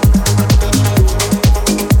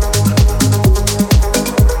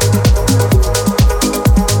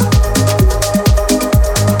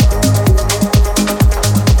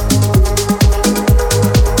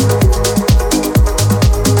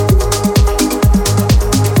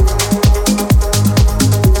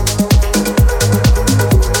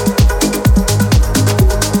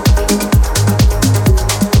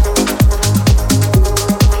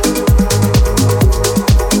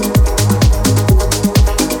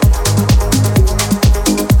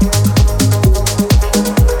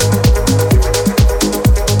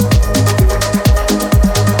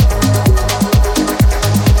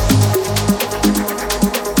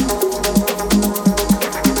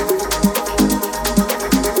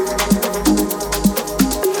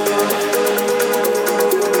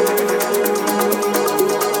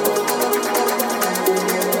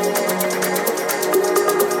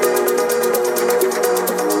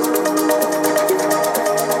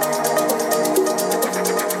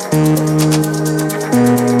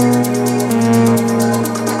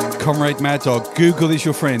 Comrade Mad Dog, Google is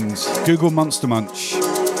your friend. Google Monster Munch.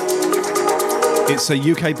 It's a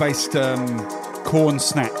UK-based corn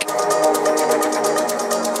snack.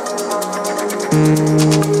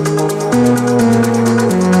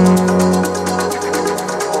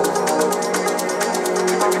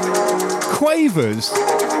 Quavers?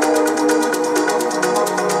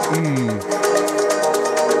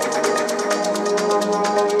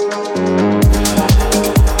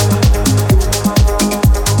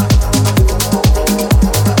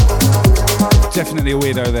 Definitely a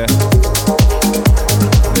weirdo there.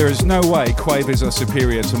 There is no way Quavers are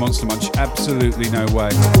superior to Monster Munch. Absolutely no way.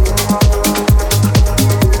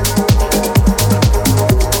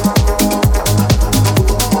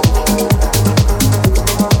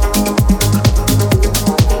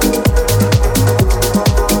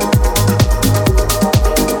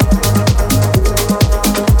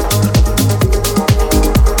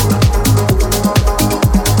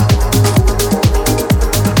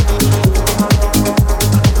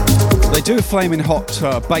 Do flaming hot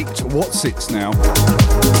baked whatsits now.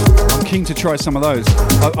 I'm keen to try some of those.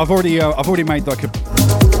 I've already made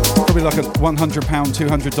probably like a £100,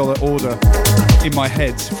 $200 order in my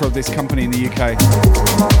head from this company in the UK.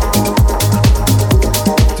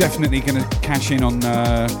 Definitely going to cash in on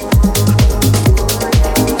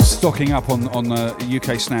stocking up on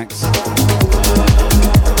UK snacks.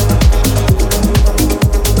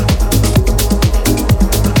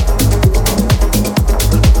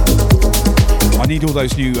 I need all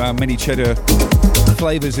those new mini cheddar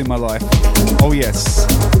flavours in my life. Oh yes.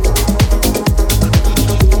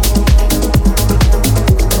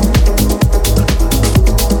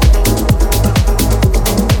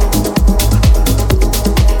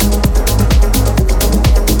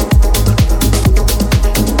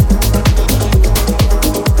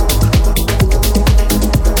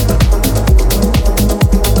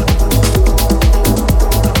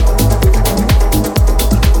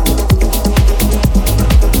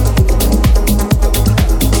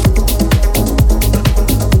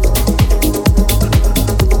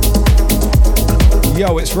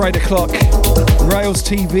 Yo, it's right o'clock. Rails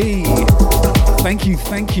TV. Thank you.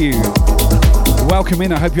 Welcome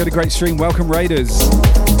in. I hope you had a great stream. Welcome, Raiders.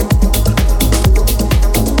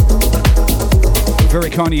 Very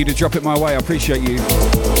kind of you to drop it my way. I appreciate you.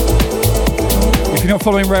 If you're not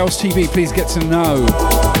following Rails TV, please get to know.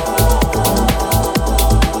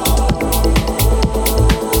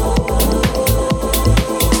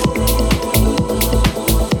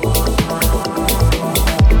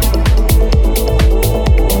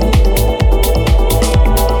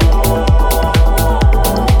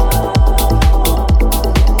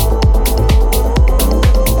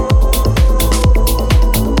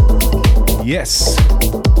 Yes.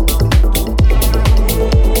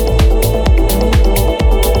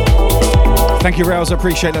 Thank you, Rails. I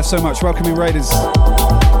appreciate that so much. Welcome in, Raiders.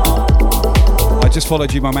 I just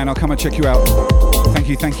followed you, my man. I'll come and check you out. Thank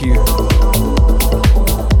you.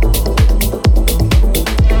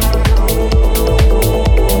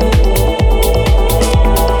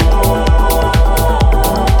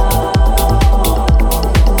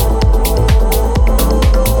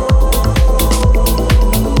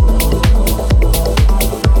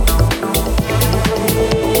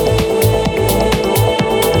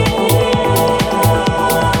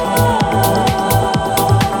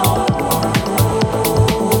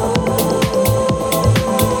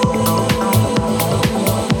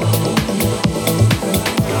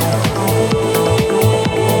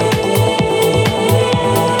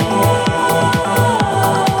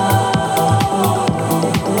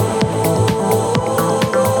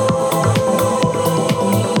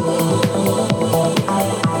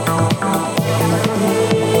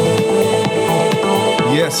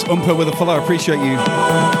 Umpa with a follow, appreciate you.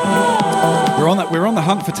 We're on the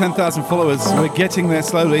hunt for 10,000 followers. We're getting there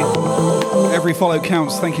slowly. Every follow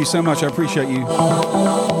counts. Thank you so much. I appreciate you.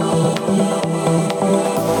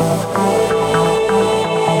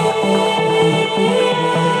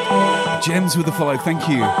 Gems with the follow. Thank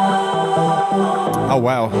you. Oh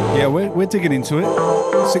wow. Yeah, we're digging into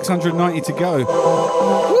it. 690 to go.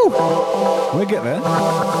 Woo! We'll get there.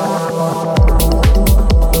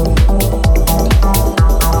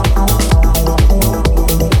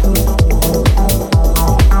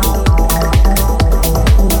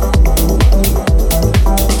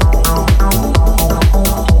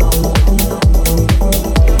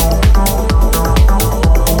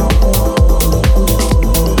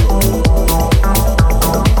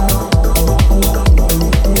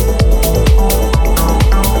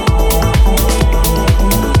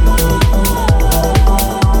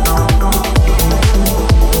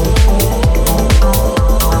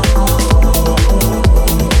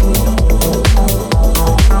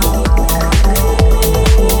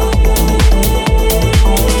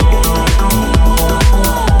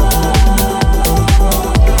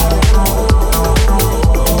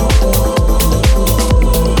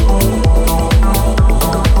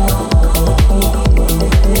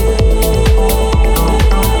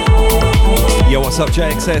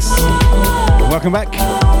 JXS. Welcome back.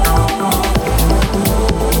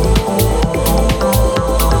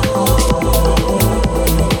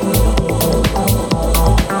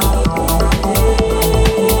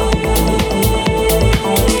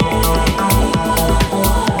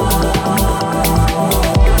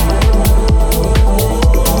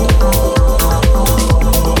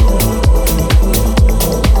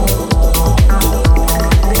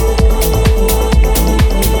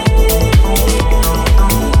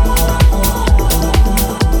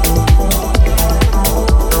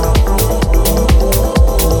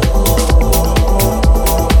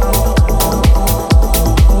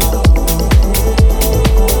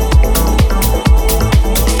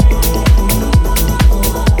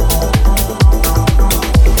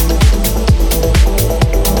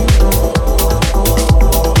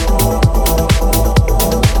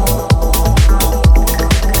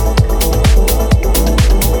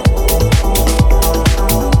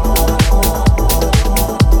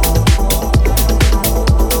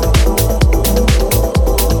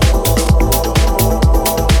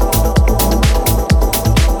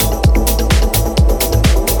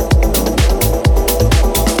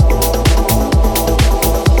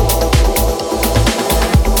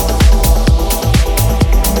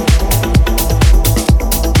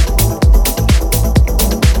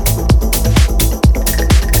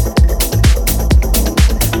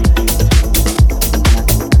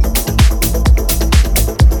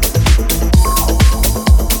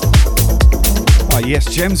 Yes,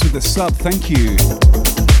 Gems with the sub, thank you.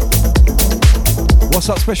 What's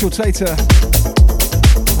up, Special Tater?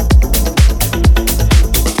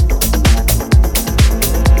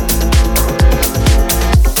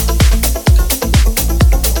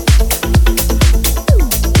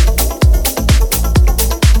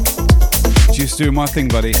 Just doing my thing,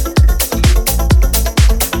 buddy.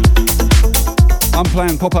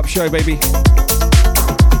 Unplanned pop-up show, baby.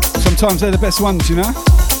 Sometimes they're the best ones, you know?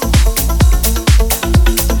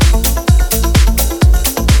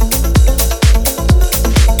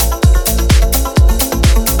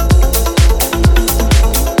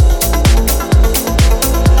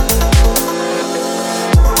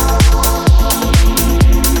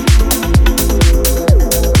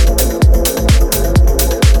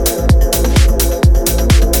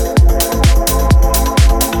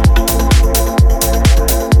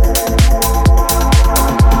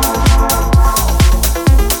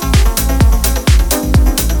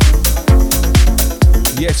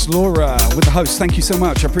 Laura with the host, thank you so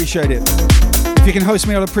much, I appreciate it. If you can host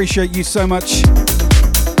me, I'll appreciate you so much,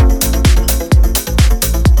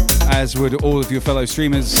 as would all of your fellow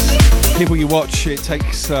streamers, people you watch. It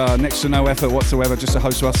takes next to no effort whatsoever just to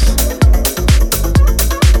host us,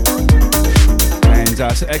 and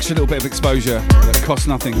it's an extra little bit of exposure that costs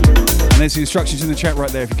nothing. And there's the instructions in the chat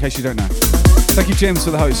right there in case you don't know. Thank you, James,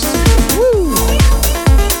 for the host. Woo!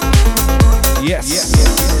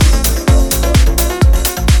 Yes.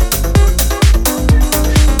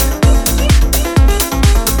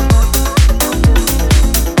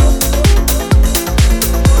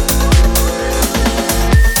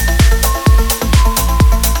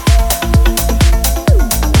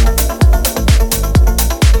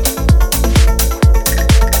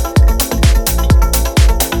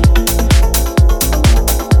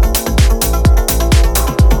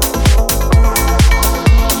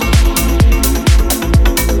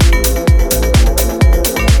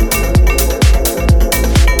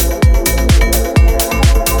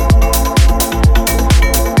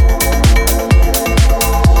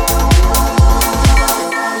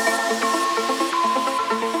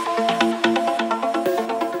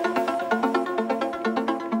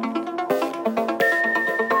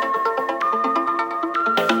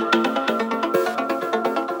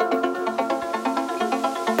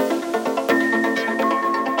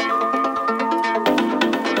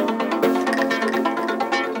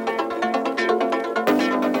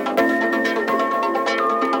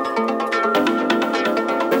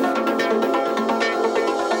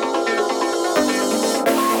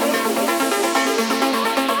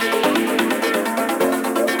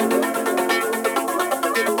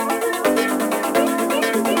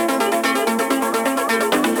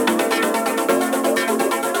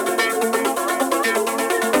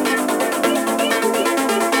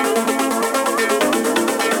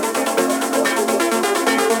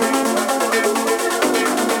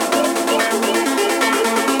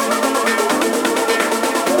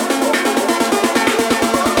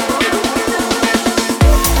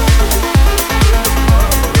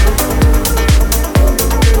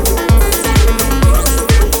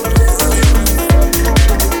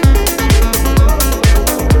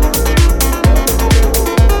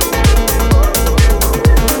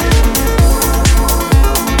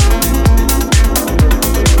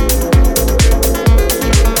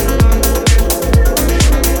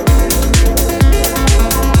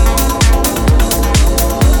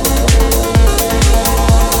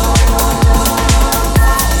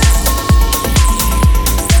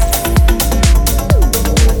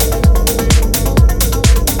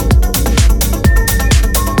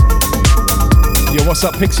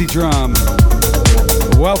 What's up, Pixie Drum?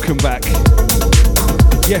 Welcome back.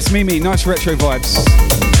 Yes, Mimi, nice retro vibes.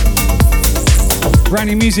 Brand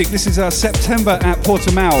new music. This is September at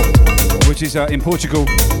Portimao, which is in Portugal.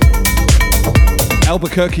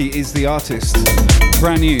 Albuquerque is the artist.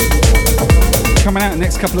 Brand new. Coming out in the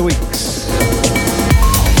next couple of weeks.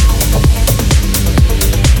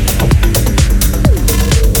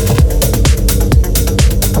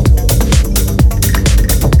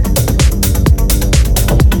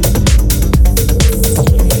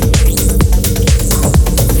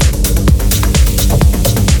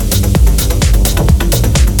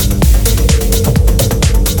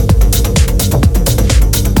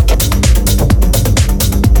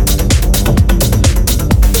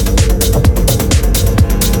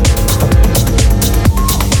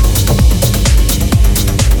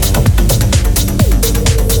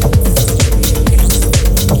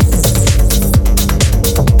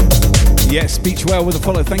 Yes, Beach Well with a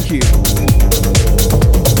follow, thank you.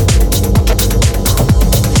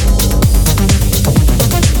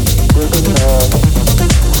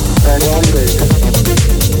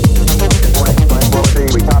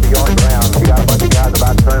 We copy you on the ground. We got a bunch of guys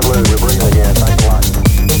about to turn blue. We're breathing again. Thanks a lot.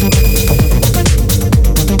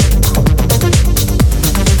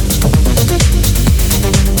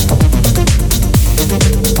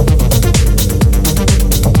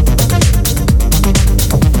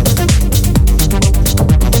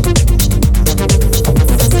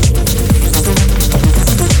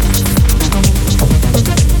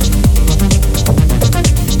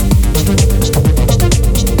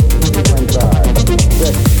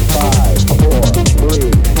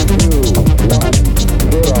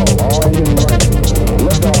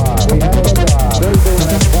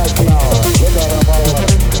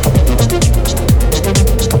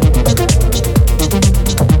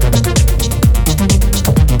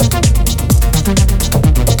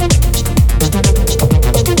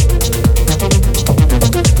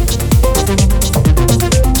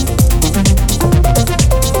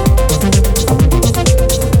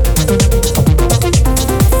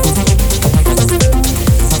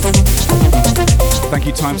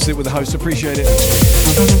 Sit with the host, appreciate it.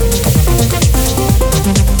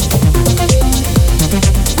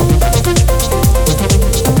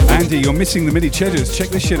 Andy, you're missing the mini cheddars. Check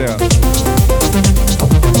this shit out.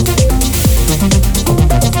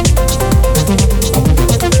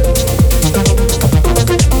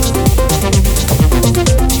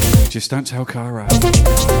 Just don't tell Cara.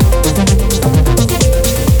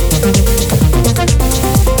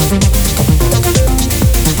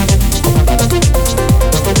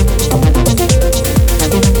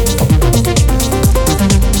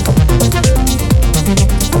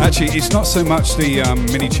 Actually, it's not so much the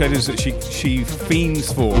mini cheddars that she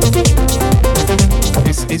fiends for.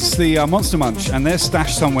 It's the Monster Munch, and they're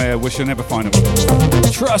stashed somewhere where she'll never find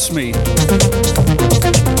them. Trust me.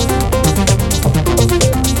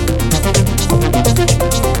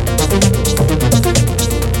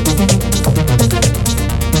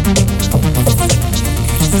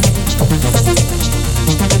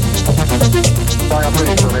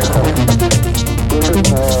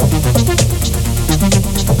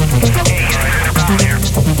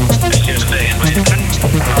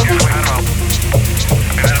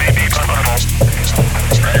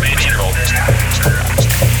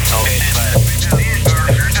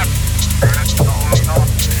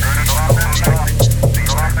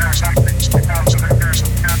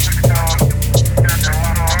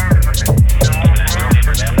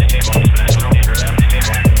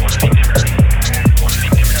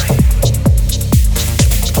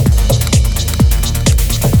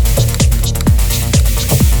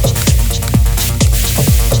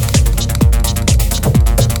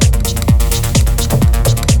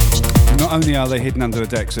 Not only are they hidden under the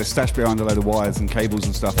decks, they're stashed behind a load of wires and cables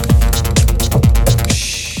and stuff.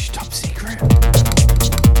 Shh, top secret.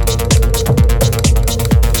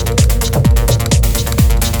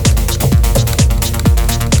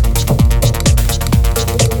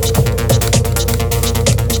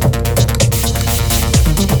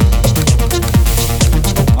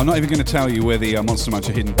 I'm not even going to tell you where the Monster Munch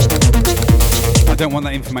are hidden. I don't want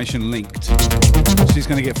that information leaked. She's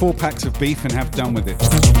going to get 4 packs of beef and have done with it.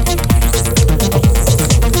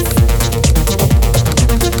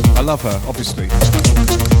 I love her, obviously.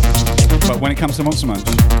 But when it comes to Monster Munch,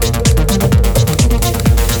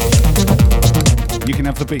 you can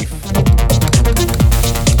have the beef.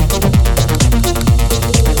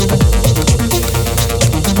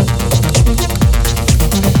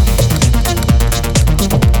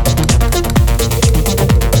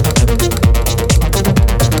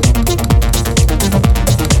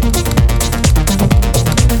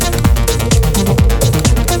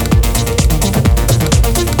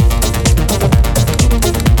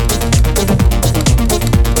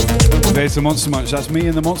 There's the Monster Munch. That's me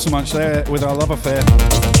and the Monster Munch there with our love affair.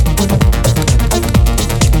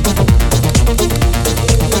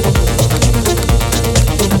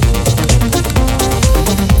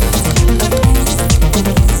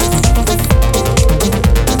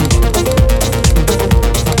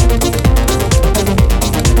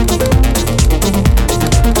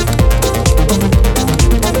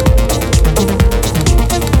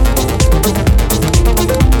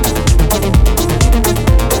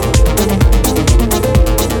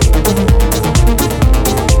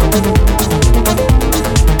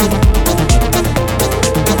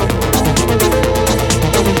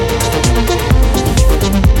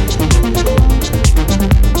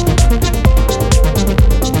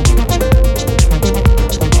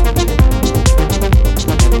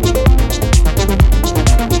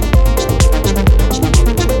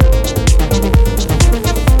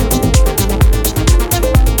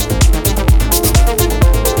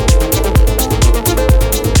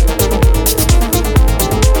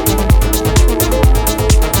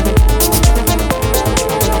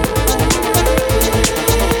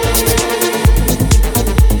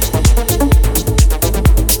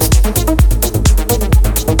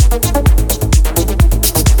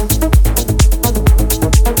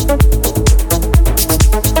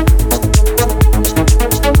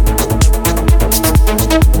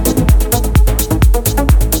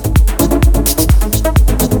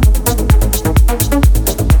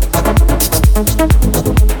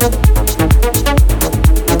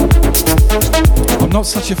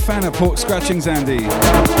 Such a fan of pork scratchings, Andy.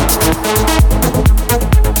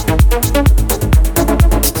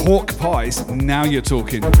 Pork pies, now you're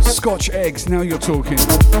talking. Scotch eggs, now you're talking.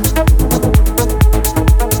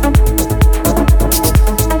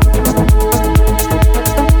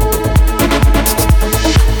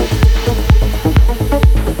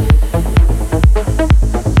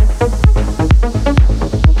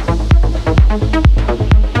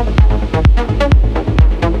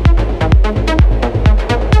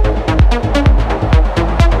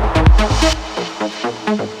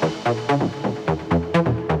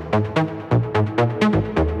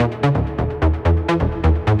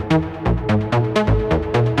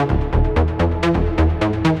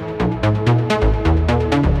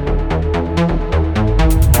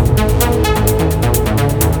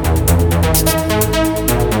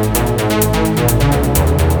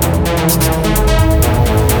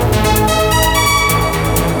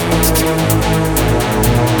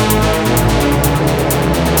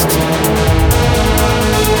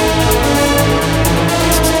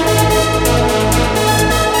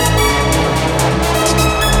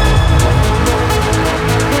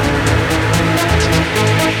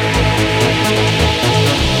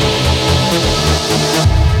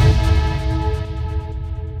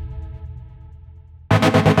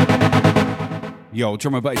 Yo,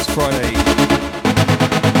 Drum and Bass Friday.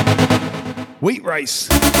 Wheat Race.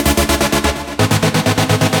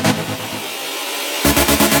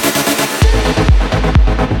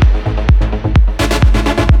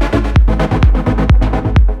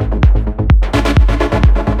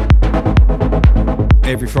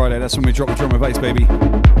 Every Friday, that's when we drop the Drum and Bass, baby.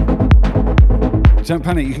 Don't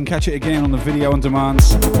panic, you can catch it again on the video on demand,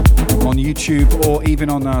 on YouTube, or even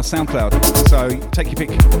on SoundCloud. So take your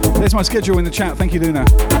pick. There's my schedule in the chat. Thank you, Luna.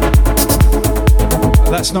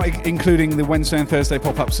 That's not including the Wednesday and Thursday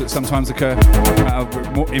pop-ups that sometimes occur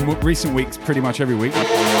in recent weeks, pretty much every week.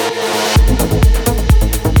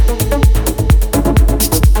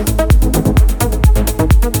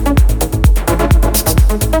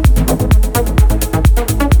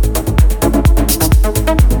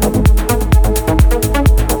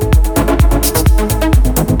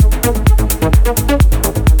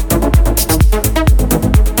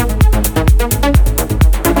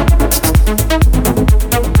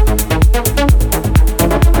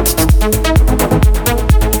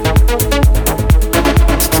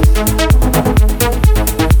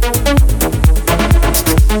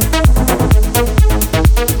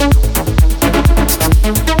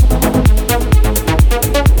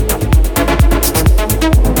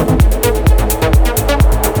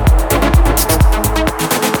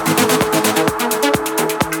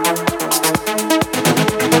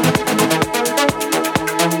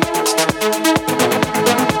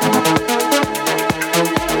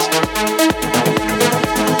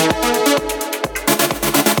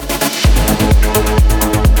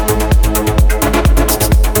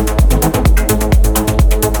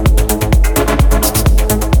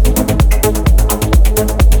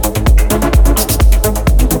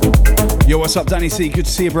 What's up, Danny C? Good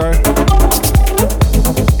to see you, bro.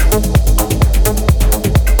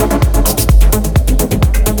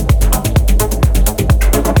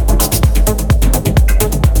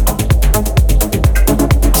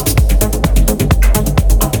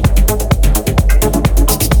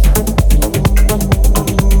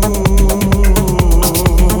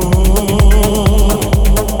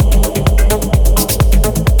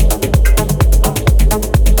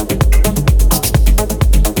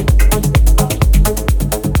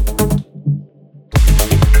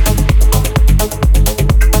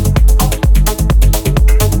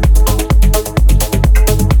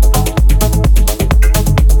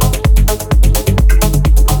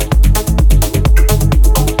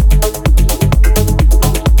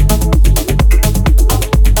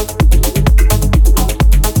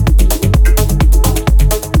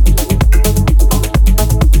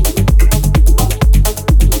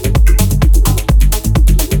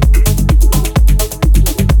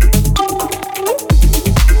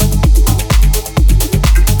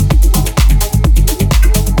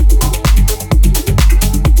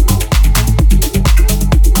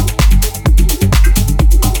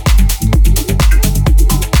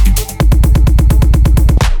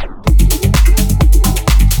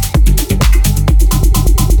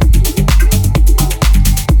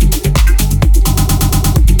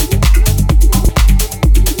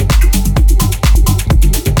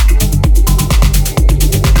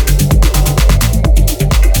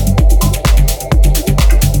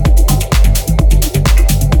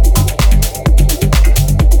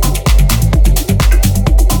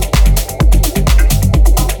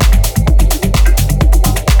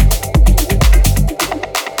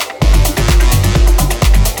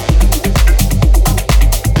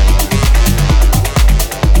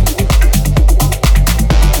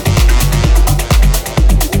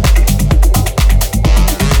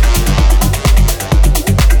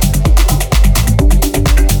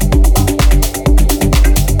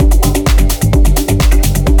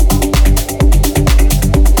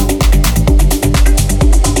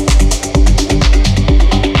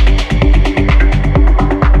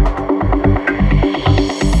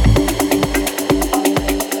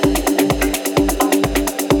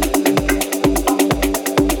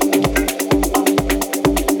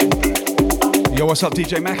 what's up,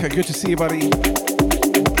 DJ Macca? Good to see you, buddy.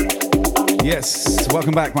 Yes,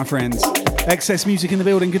 welcome back, my friends. Excess Music in the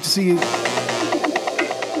building, good to see you.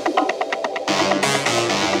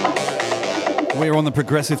 We're on the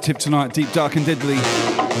progressive tip tonight, deep, dark and deadly.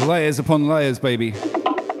 Layers upon layers, baby.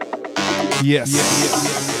 Yes.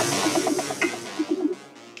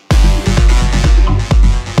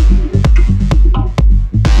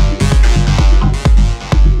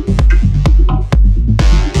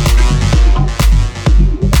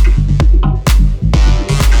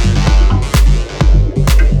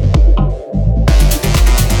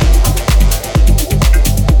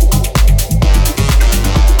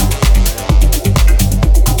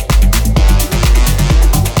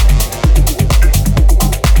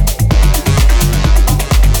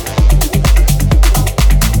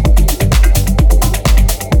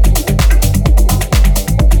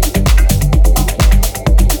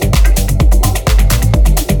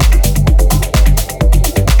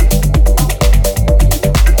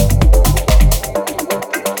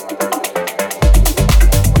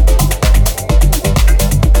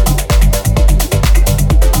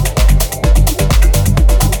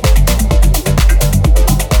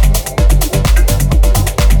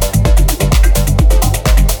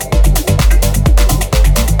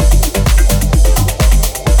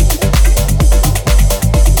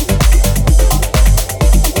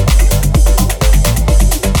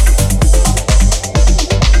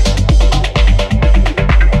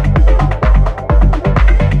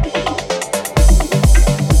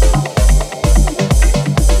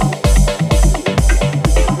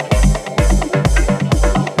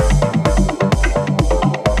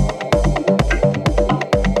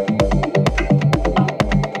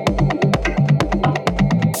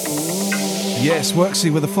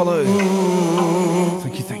 Worksy with a follow.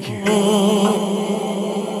 Thank you, thank you.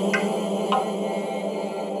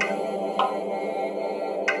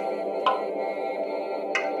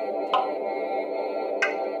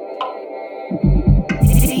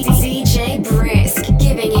 DJ Brisk,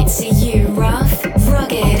 giving it to you rough,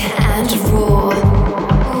 rugged, and raw.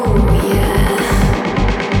 Oh yeah.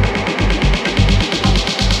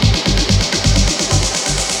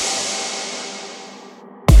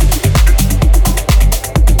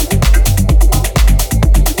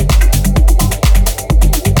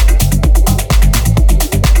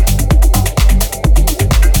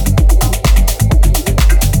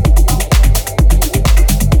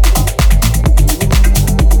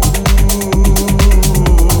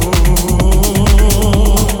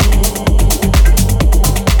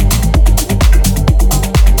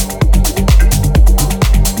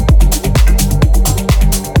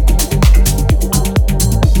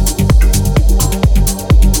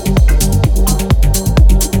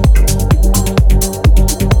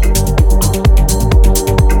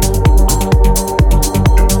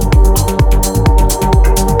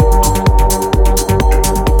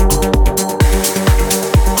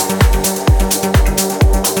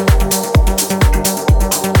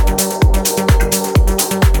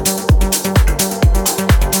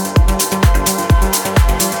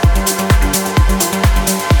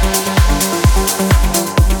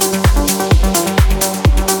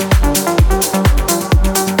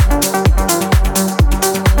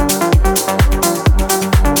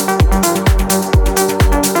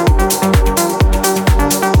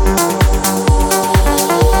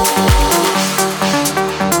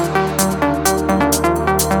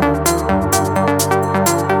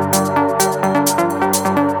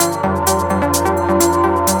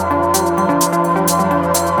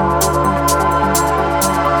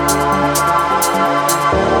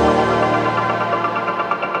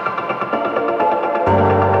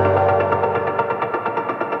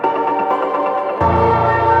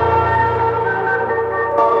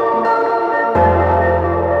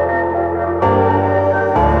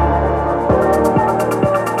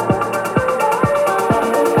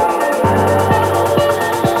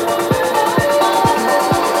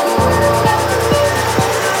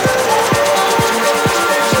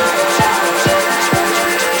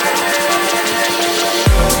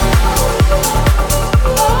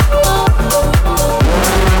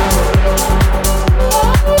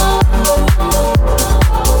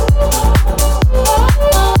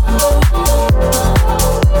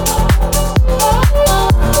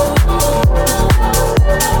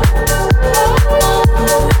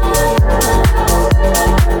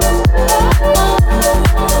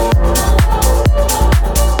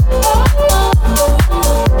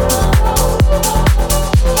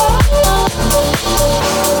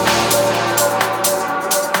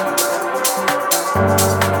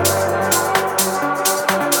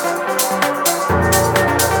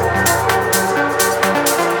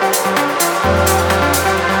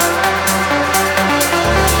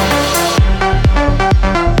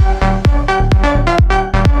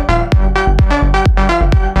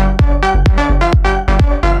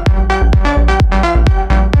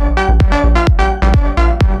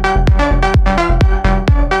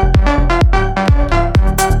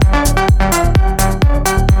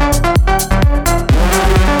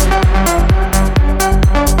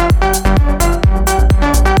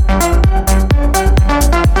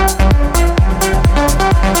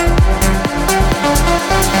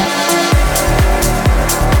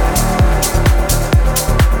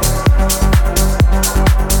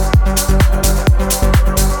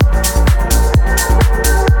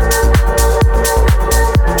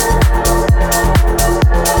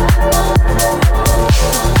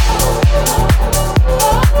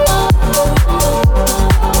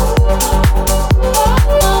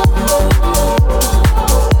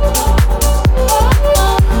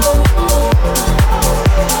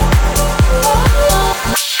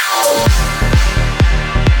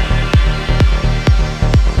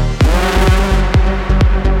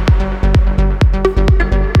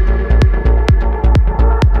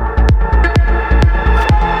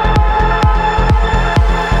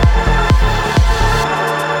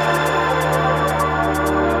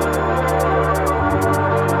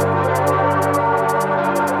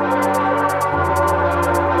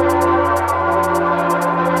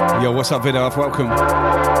 what's up, Vidar? Welcome.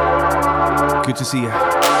 Good to see you.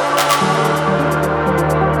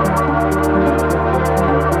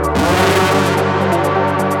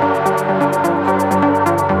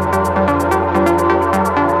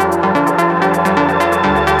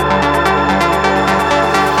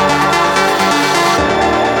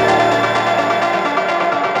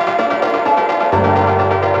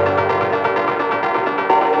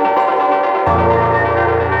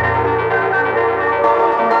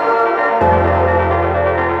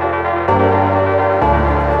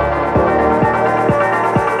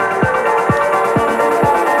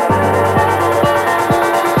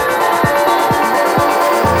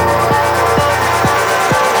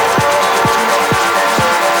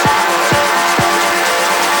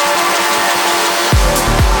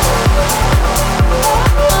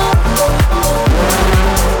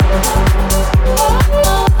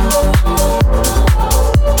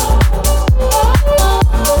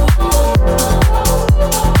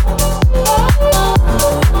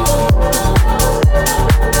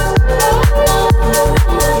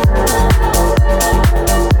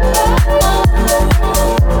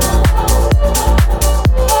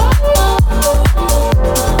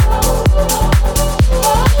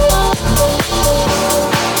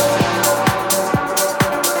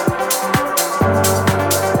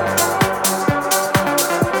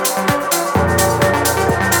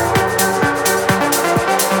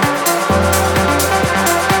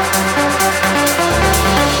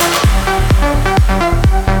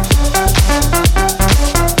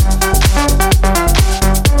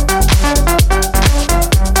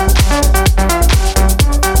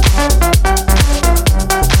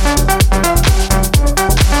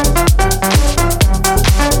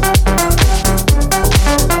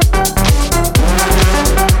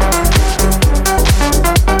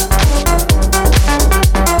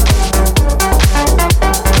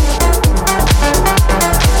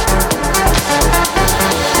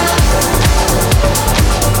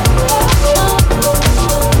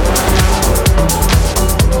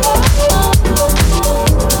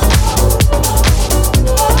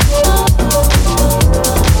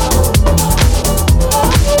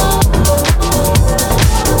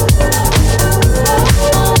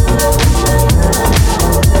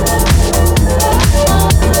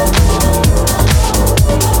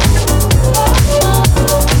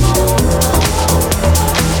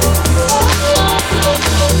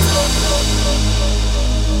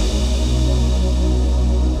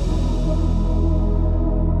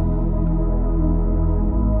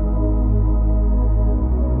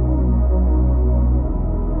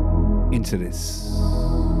 Into this.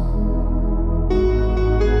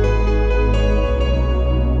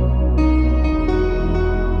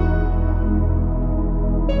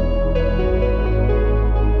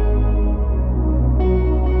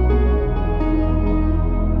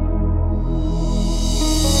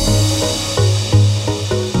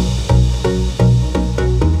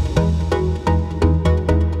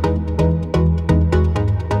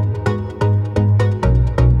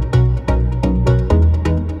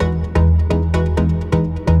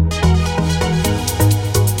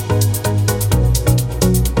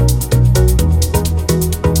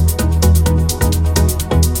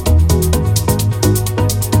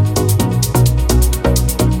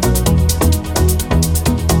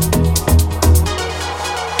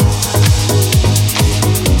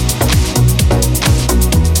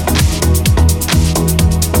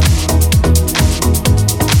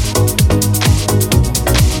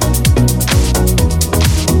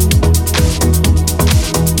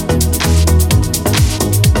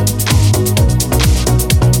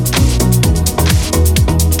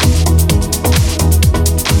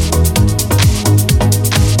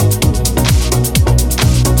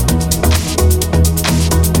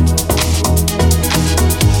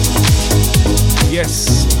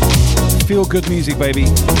 Good music, baby.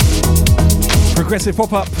 Progressive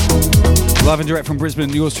pop-up. Live and direct from Brisbane.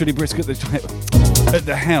 Yours truly, Brisk at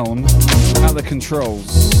the helm, at the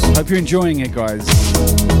controls. Hope you're enjoying it, guys.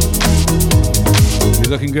 You're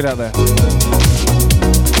looking good out there.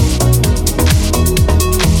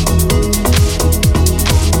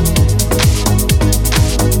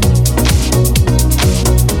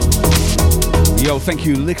 Yo, thank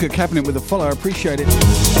you, Liquor Cabinet, with a follow. I appreciate it.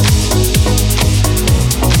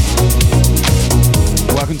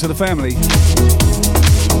 Welcome to the family.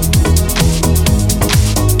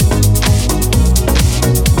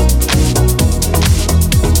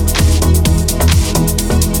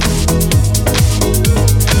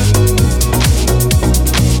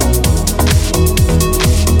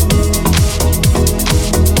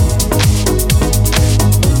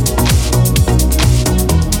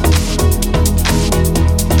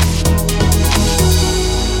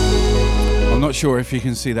 sure if you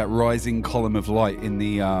can see that rising column of light in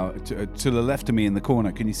the to the left of me in the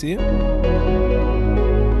corner. Can you see it?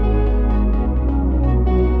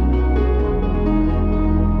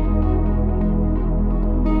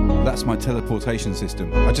 That's my teleportation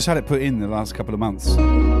system. I just had it put in the last couple of months. I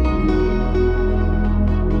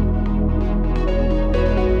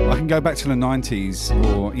can go back to the 90s,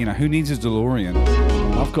 or, you know, who needs a DeLorean?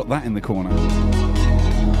 I've got that in the corner.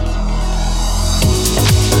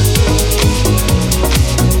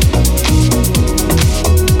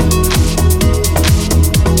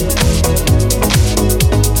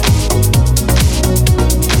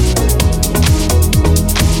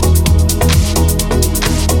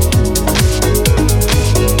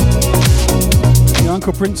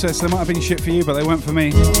 Uncle Princess, they might have been shit for you, but they weren't for me.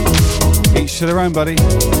 Each to their own, buddy.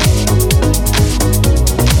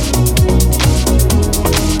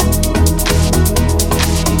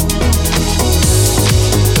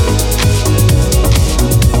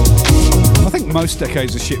 I think most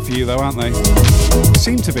decades are shit for you, though, aren't they?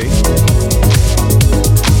 Seem to be.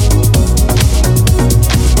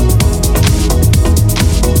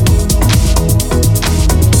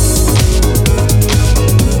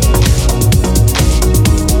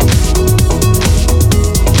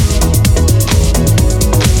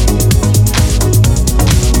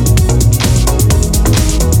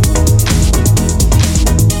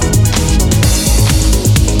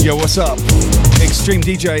 Yo, what's up? Extreme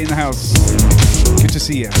DJ in the house. Good to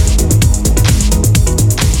see you.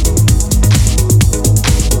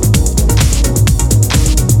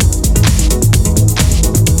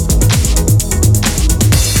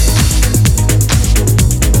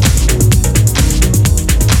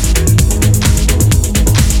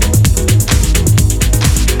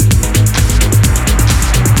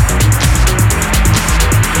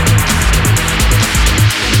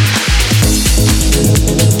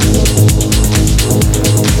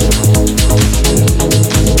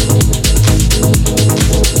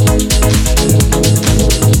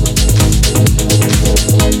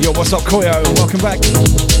 What's up, Koyo? Welcome back.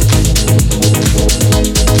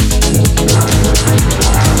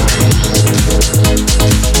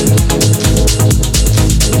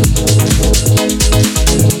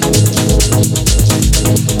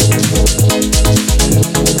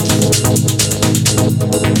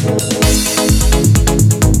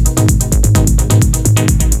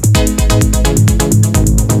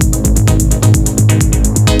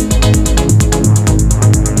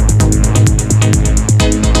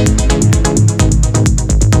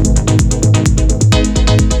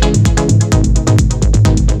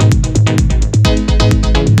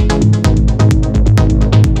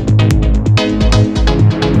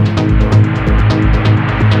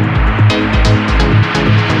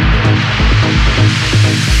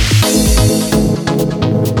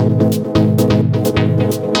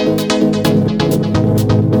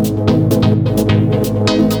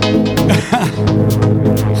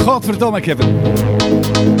 Godverdomme, Kevin.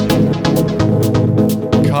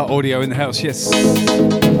 Car audio in the house, yes.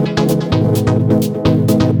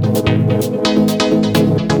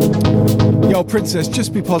 Yo, Princess,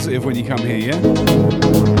 just be positive when you come here, yeah?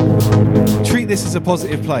 Treat this as a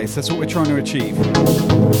positive place. That's what we're trying to achieve.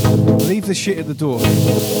 Leave the shit at the door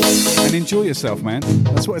and enjoy yourself, man.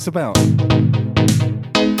 That's what it's about.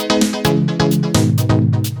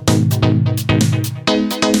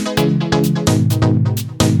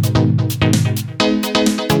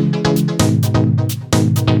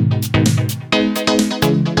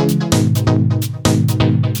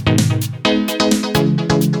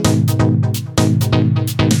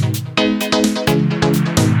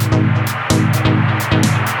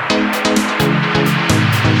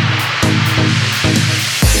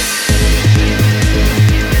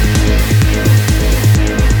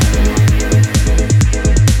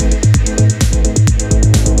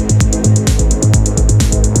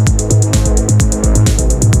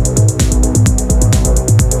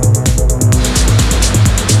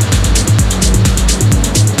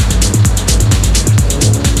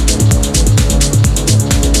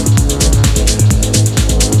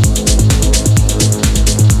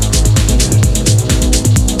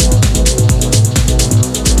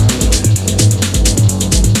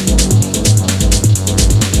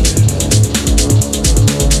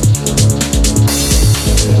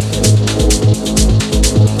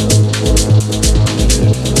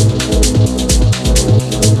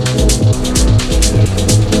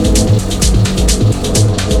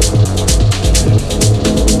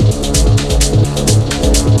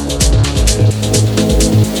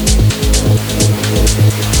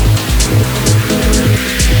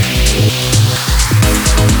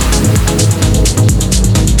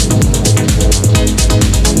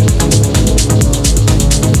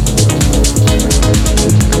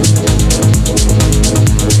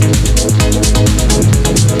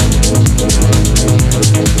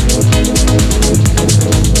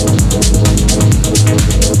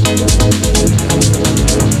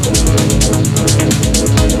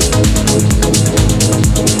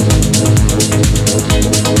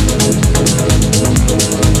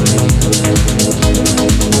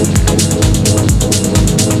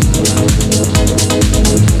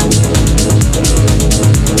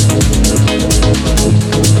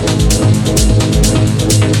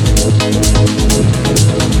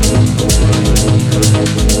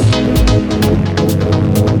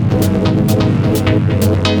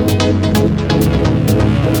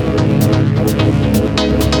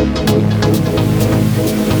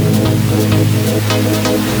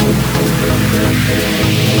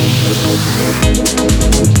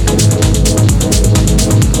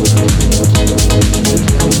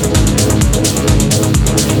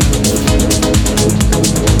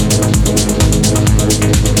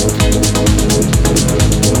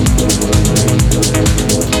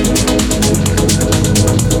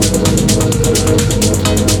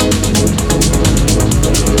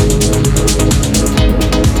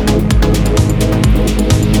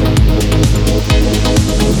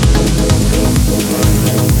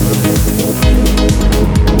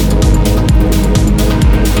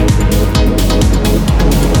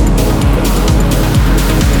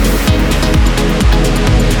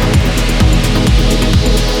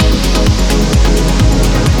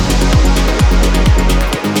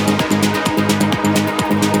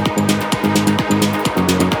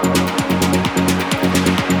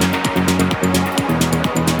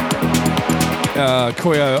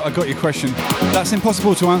 Koyo, I got your question. That's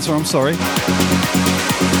impossible to answer, I'm sorry.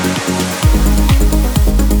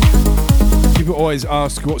 People always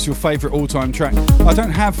ask, what's your favourite all-time track? I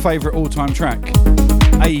don't have favourite all-time track.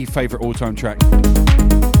 A favourite all-time track.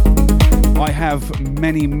 I have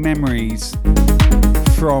many memories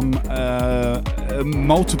from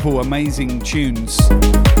multiple amazing tunes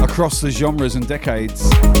across the genres and decades.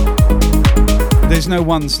 There's no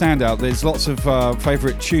one standout. There's lots of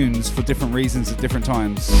favourite tunes for different reasons at different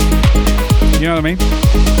times. You know what I mean?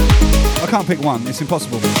 I can't pick one. It's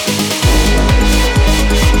impossible.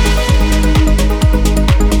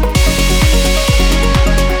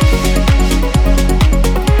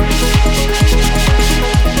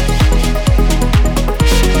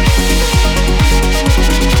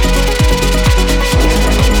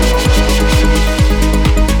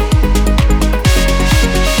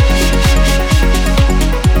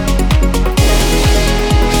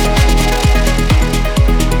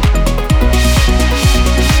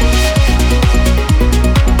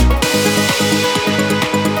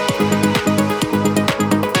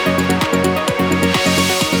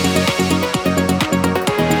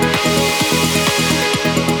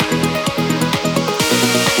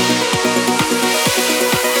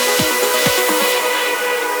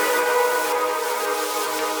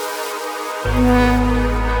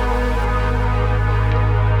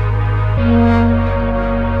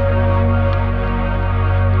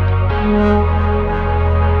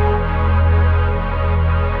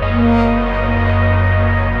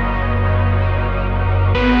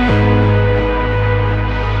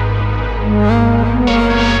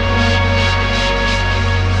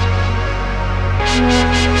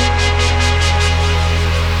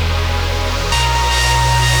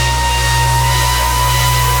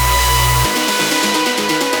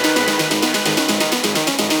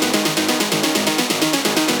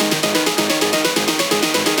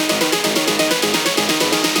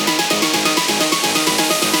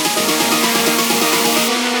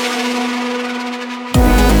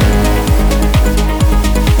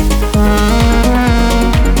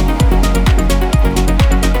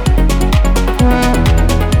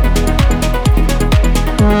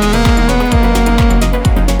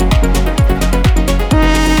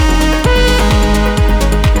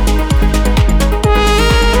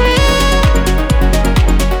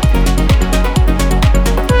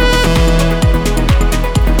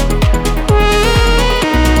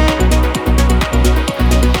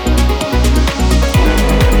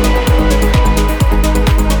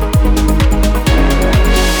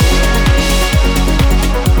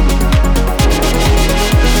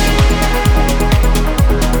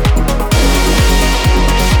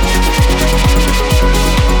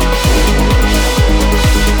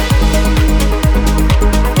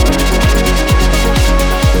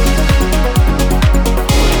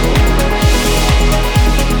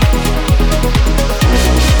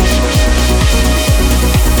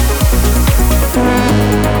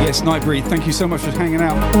 Nightbreed, thank you so much for hanging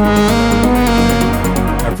out.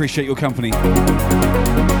 I appreciate your company.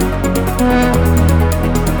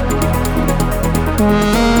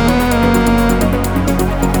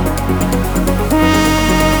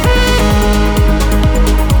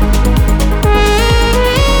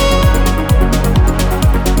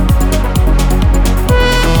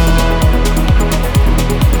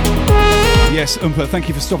 Yes, Oompa, thank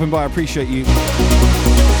you for stopping by. I appreciate you.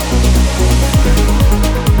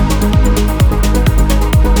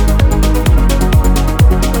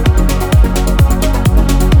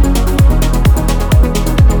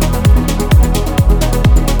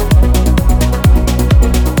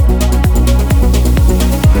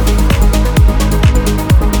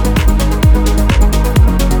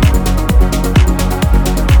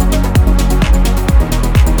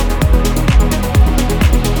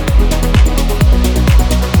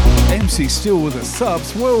 Still with the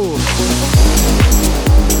subs, whoa!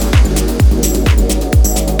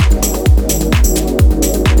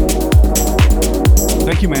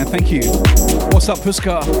 Thank you, man, thank you. What's up,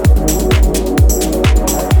 Puskar?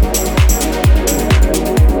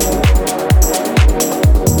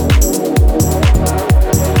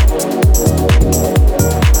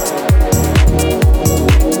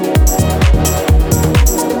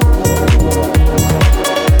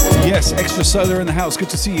 Yes, Extra Solar in the house, good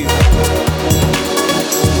to see you.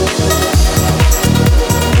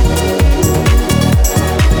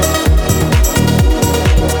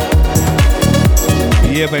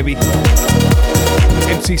 Yeah, baby.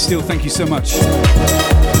 MC Steel, thank you so much.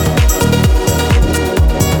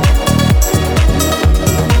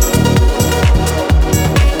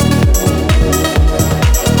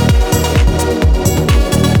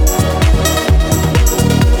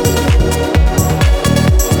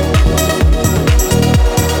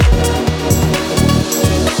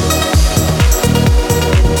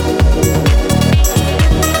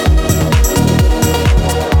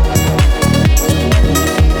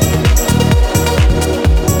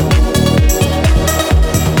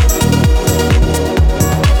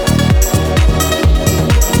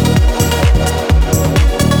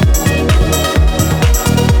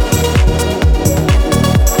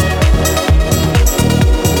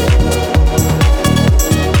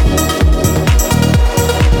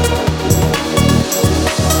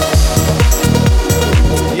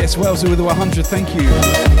 Basil with the 100, thank you.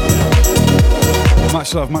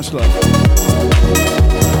 Much love, much love.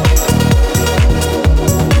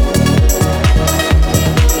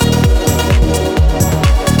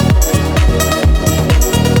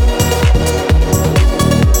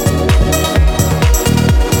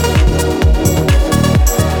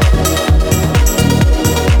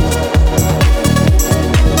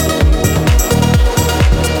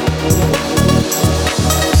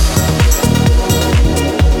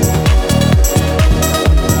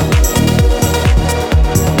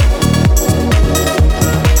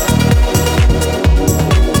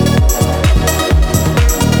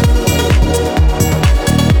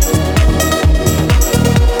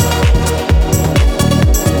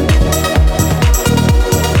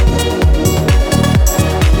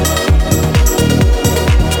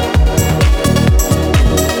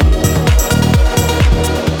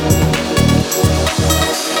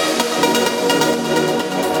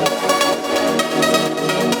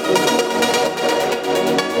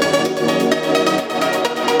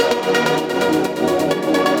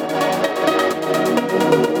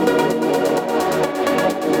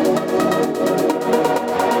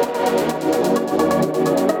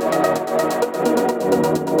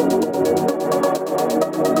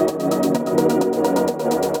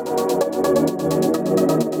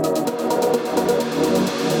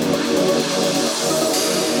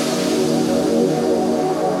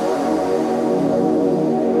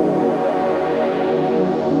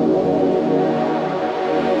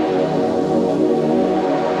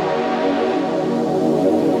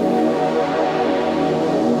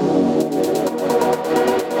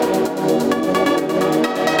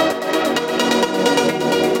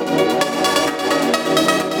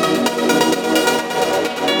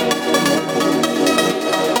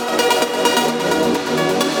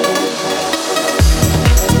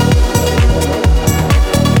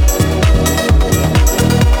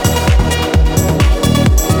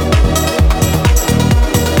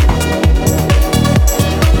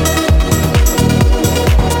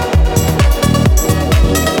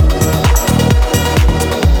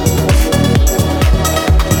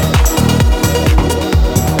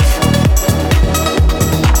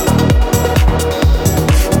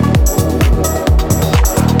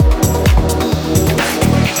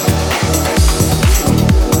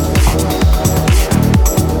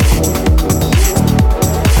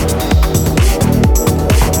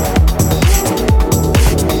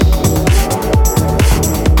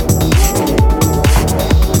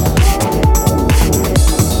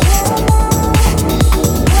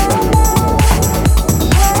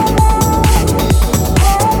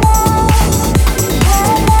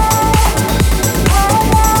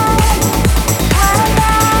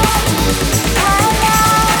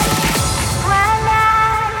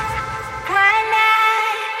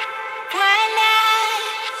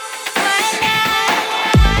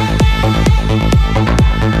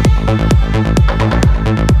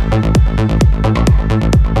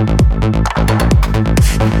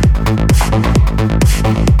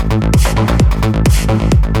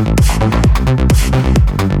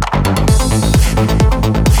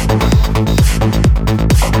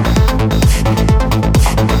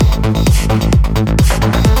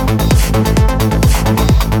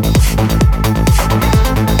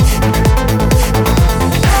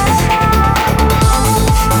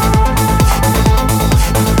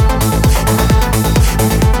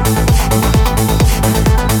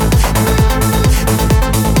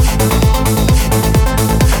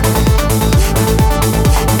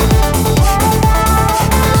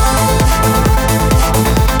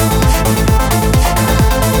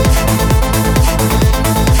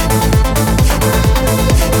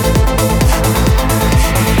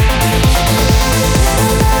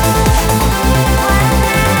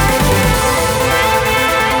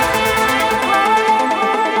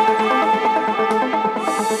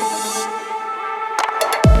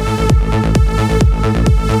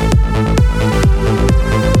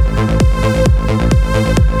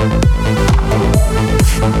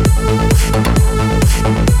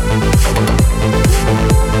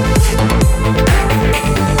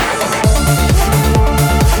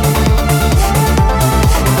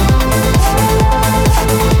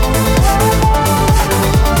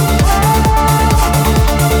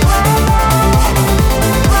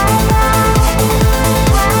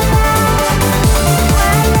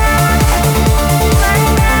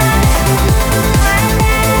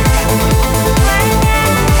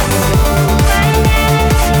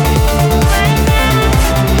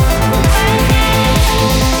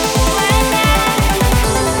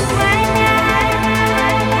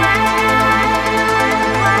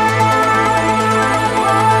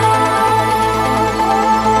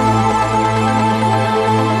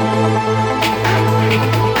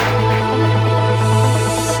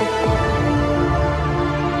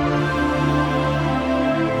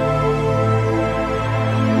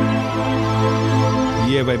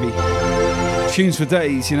 Tunes for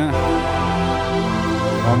days, you know.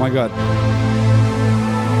 Oh my god.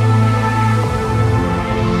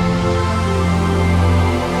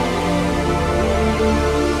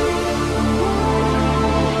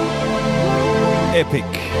 Epic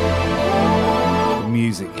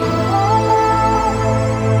music.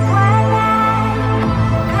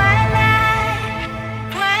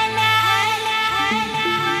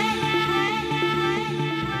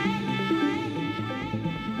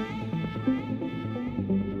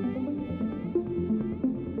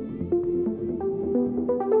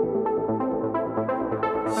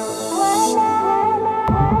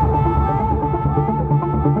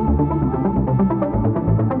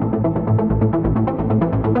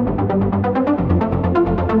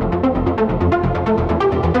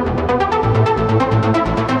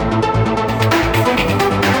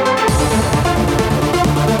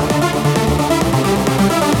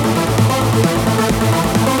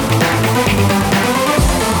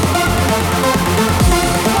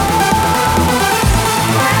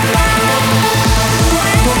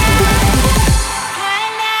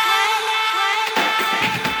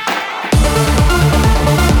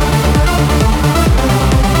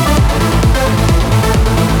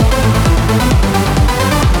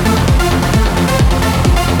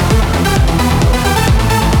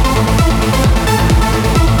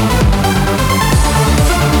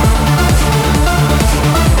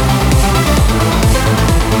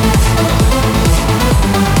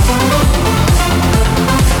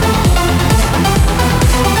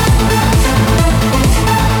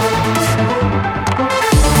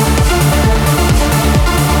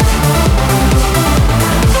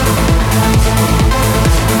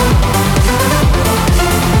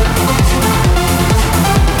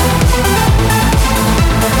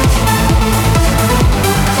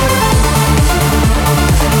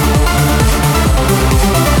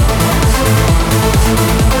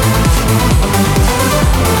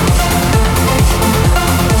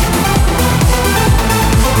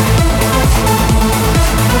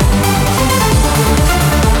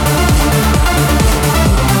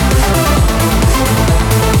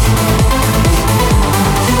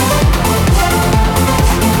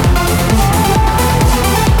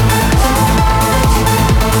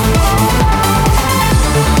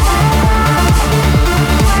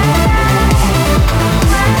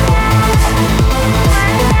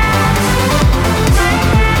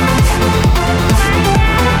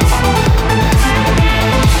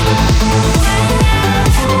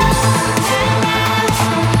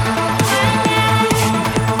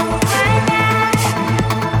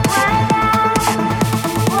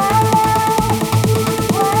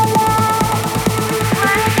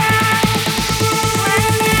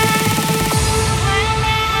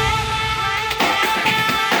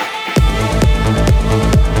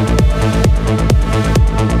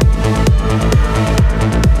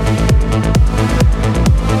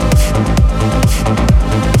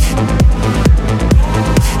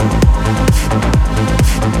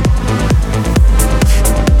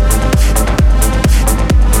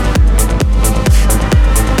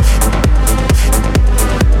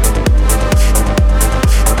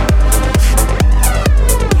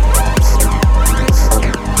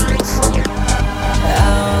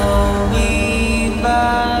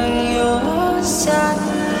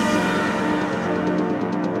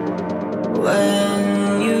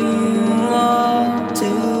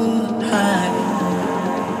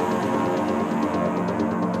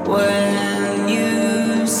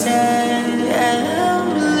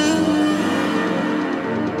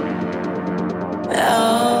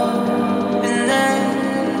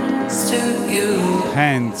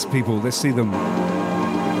 Hands, people, let's see them.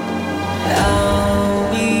 I'll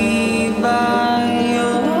be by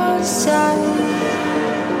your side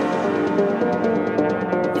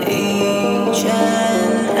each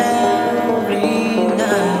and every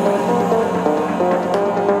night.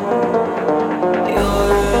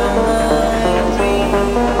 You're my dream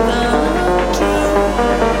come true.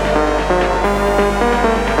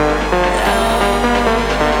 I'll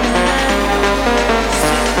next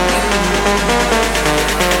to you.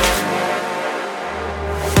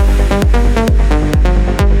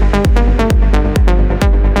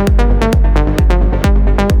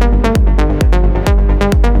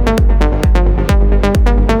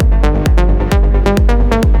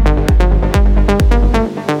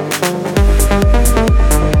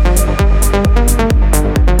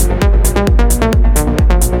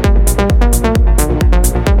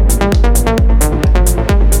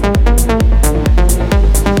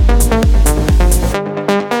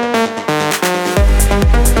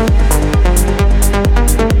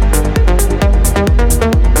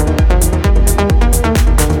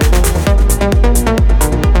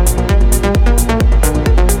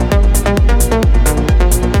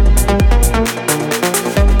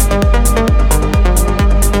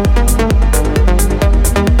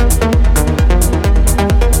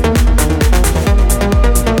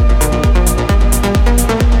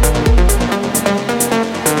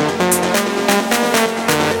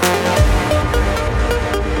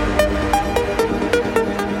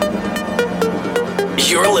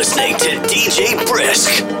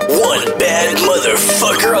 Brisk. One bad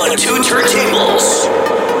motherfucker on two turntables.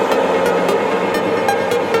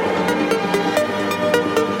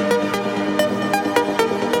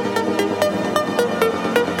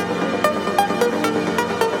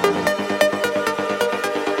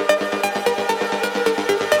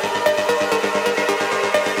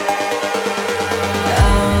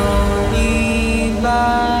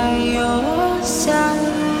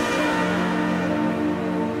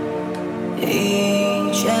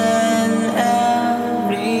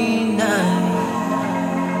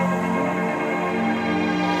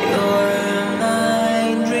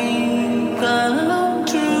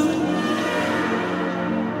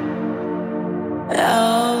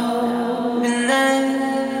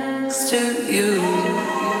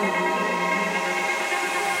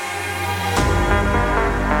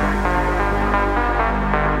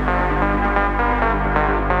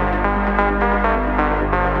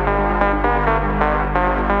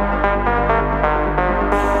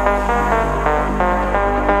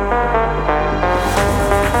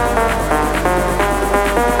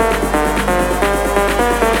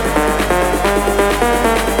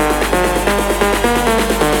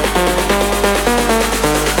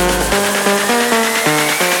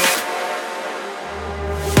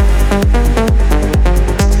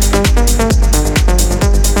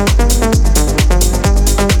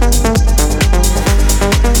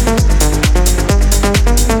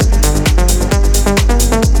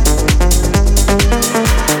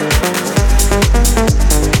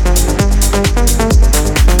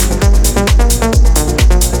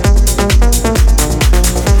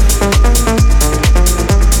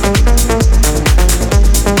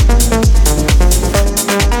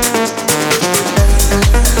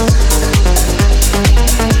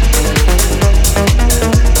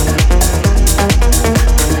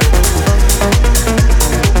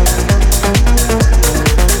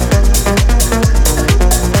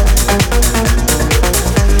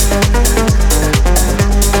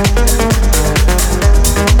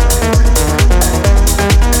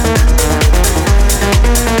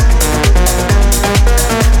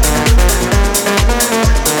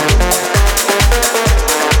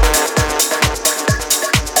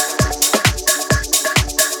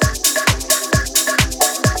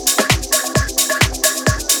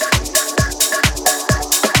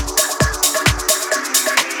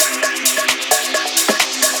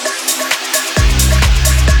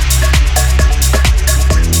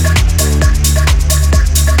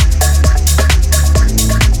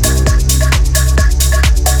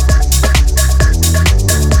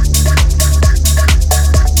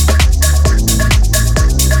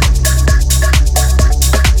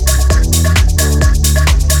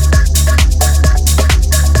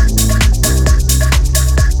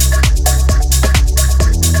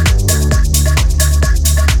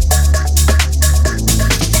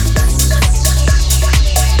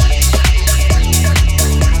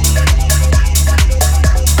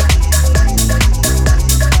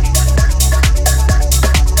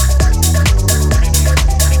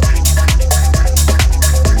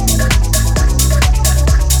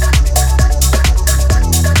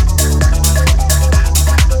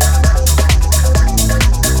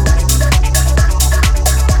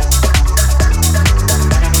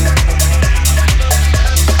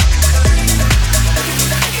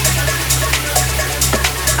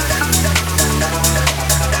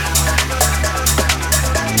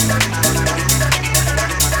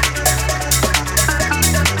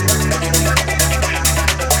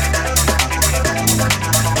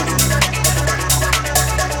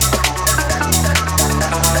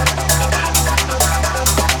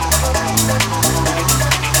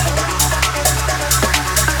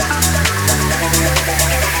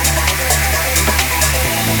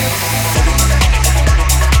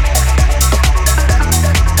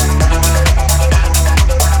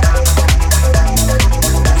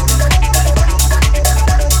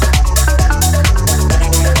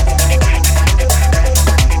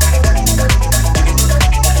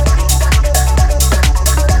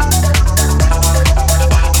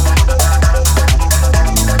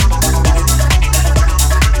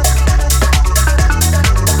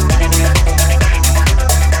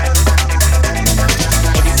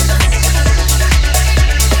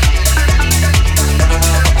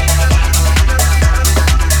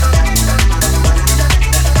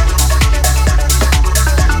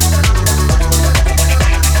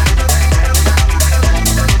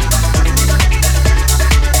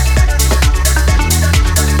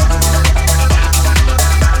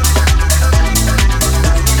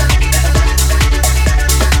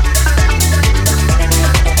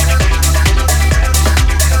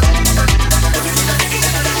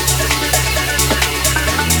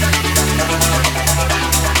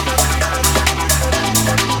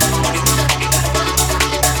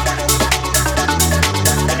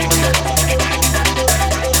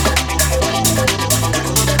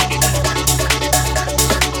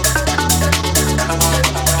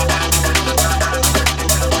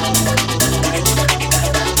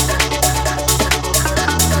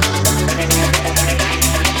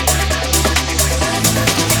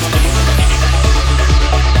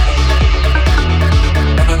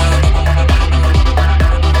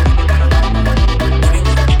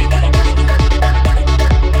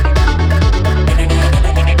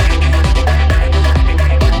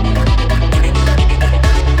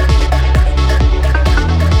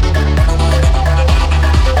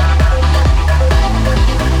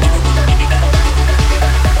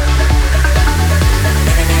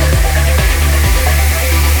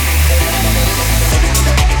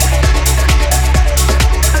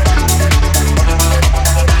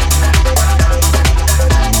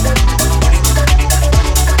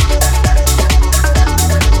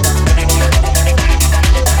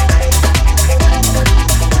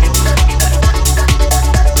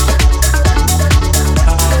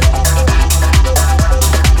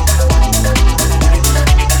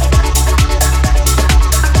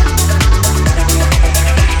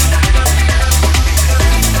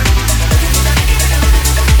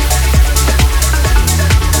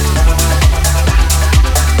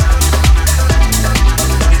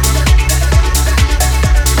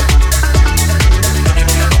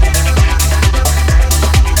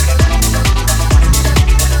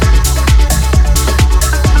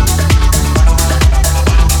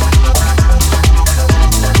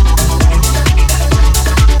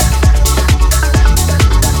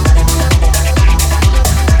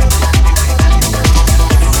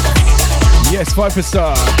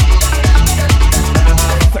 Viperstar.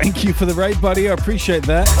 Thank you for the raid, buddy. I appreciate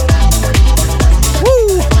that.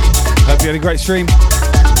 Woo! Hope you had a great stream.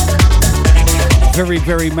 Very,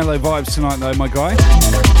 very mellow vibes tonight, though, my guy.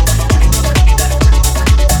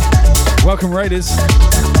 Welcome, Raiders.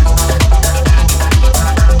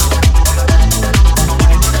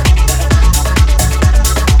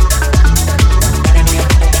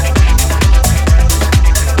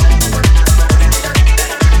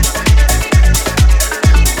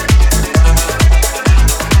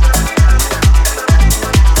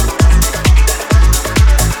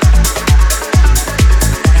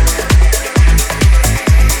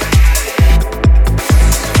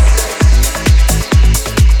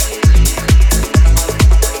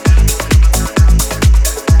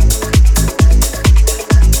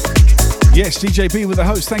 Yes, DJ B with the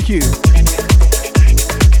host, thank you.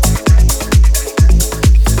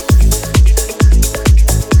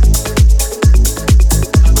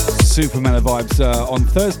 Super mellow vibes on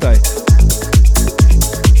Thursday.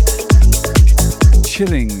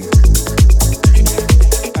 Chilling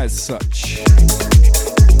as such.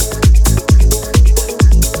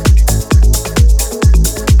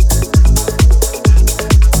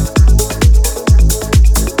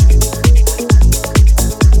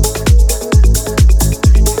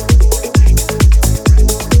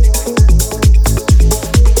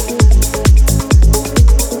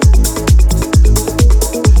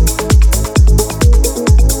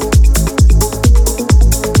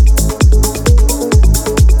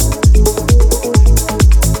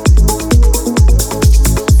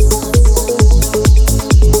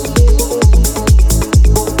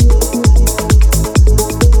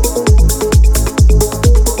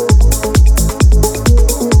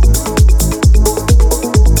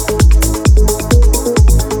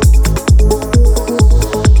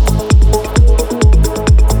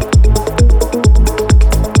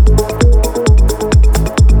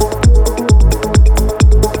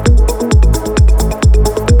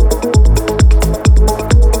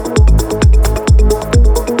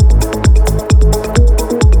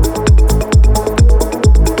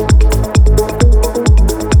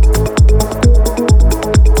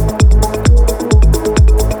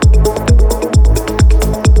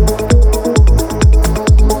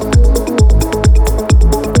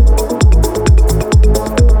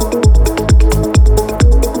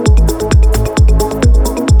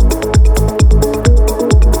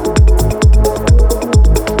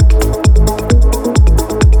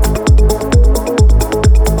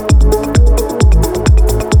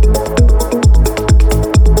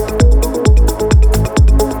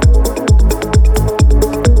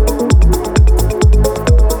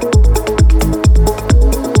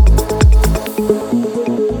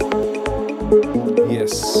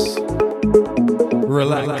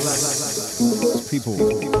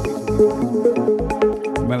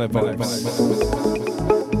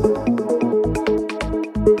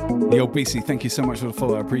 BC, thank you so much for the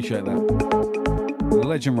follow. I appreciate that.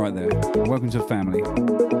 Legend right there. Welcome to the family.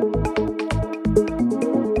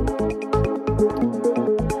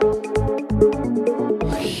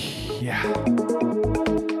 Yeah.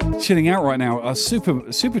 Chilling out right now.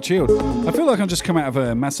 Super chilled. I feel like I'm just come out of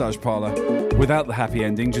a massage parlor without the happy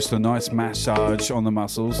ending. Just a nice massage on the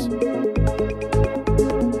muscles.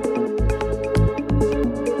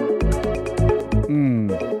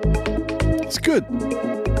 It's good.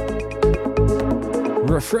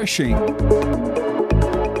 Refreshing.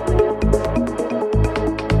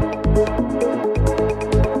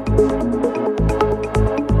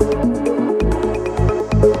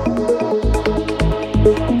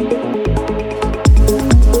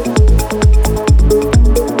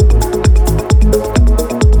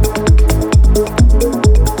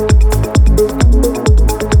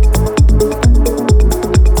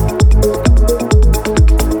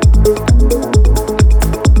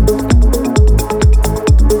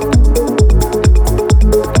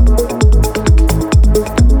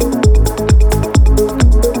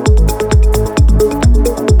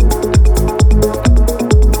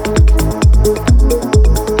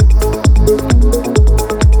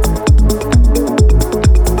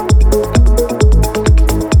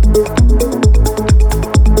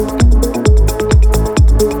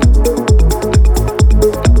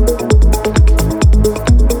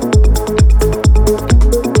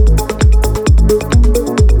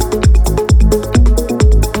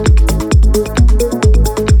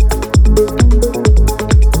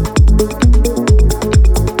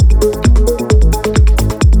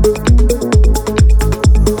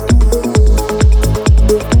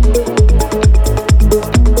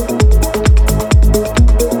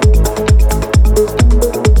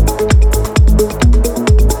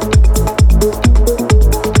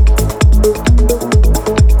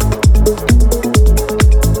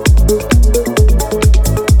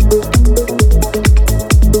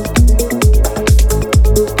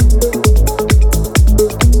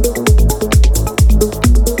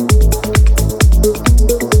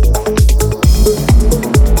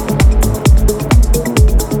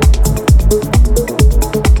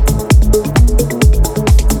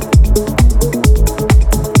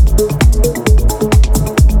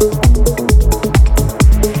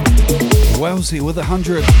 Chelsea with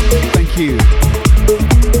 100. Thank you.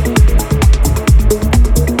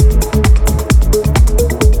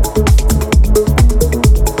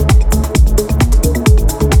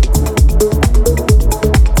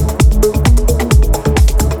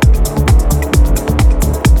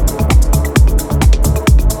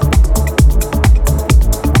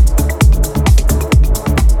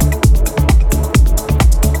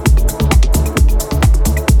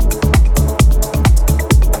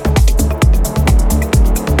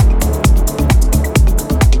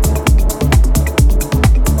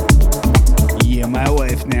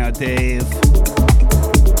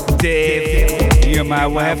 My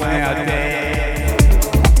wife now, Dave.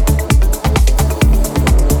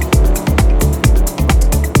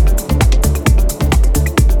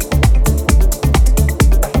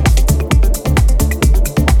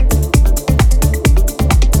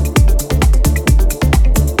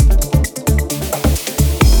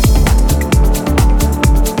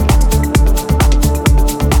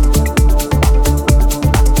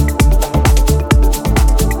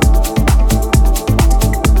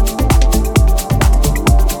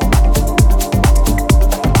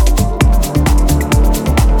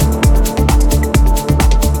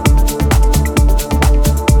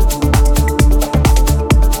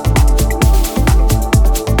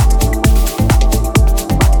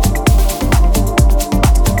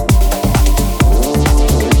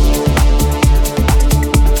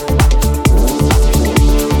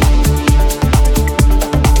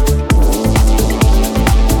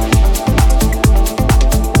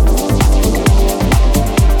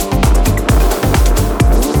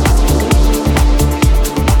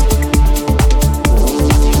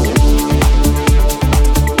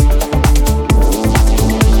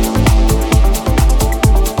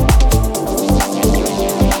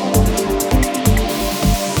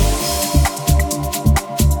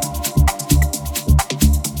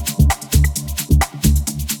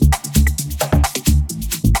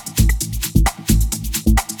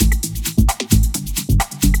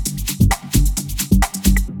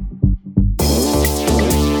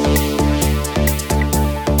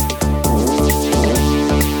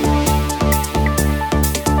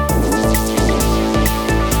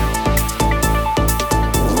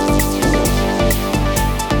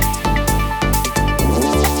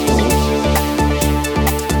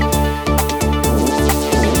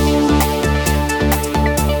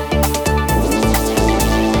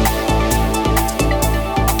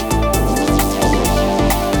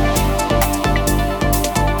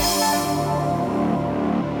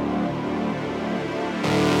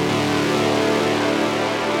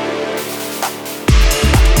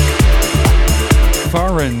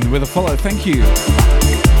 With a follow, thank you.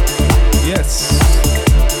 Yes,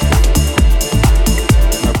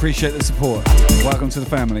 I appreciate the support. Welcome to the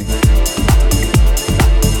family.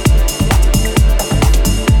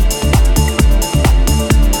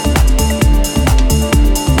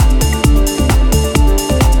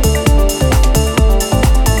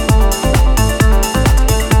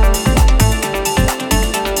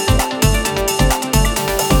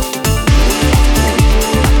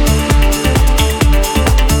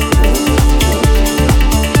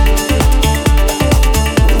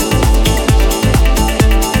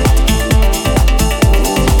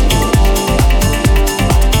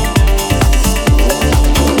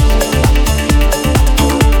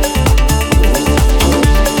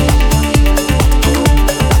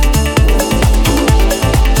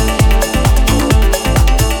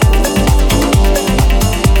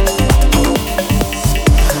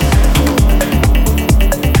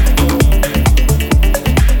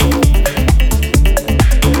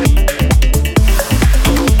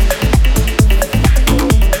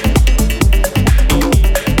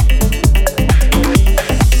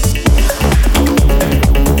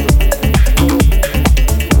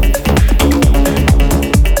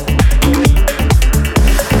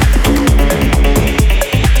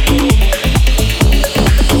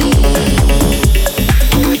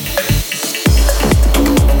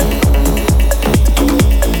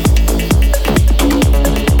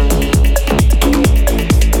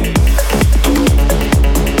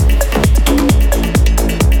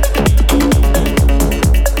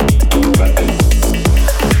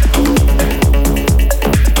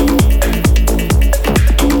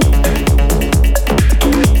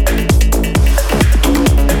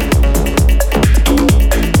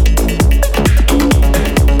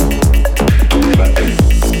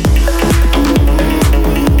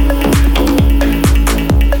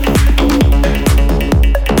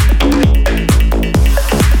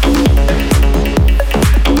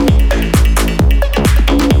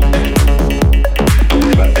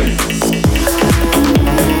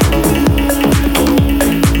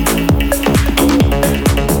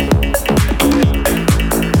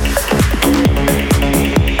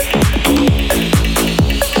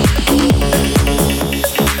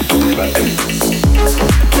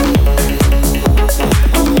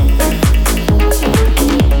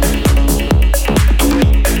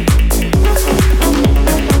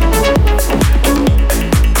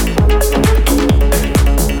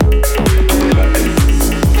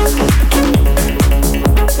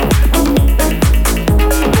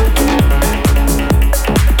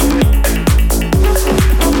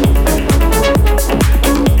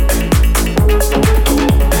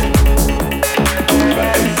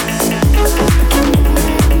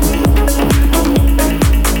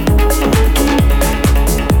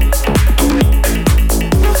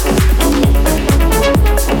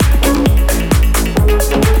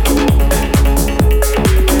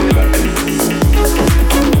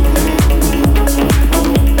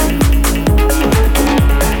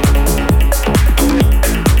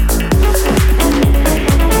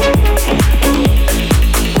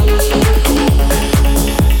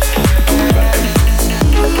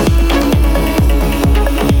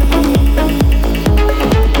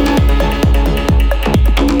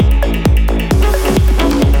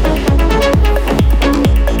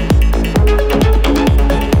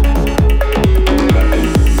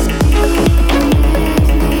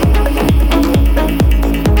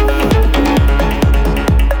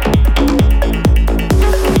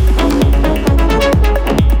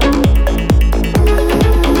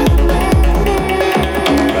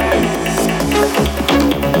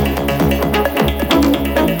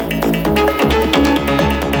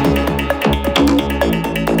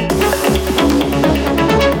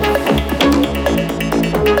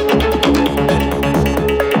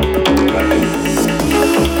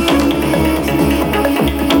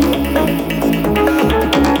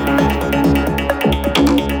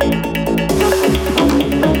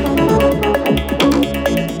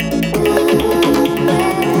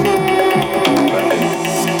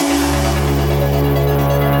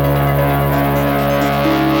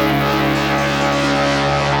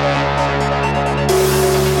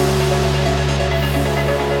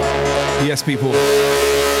 people.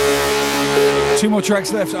 2 more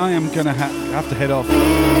tracks left. I am gonna have to head off.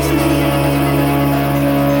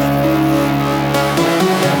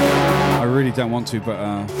 I really don't want to, but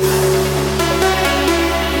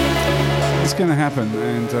it's gonna happen.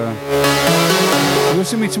 And you'll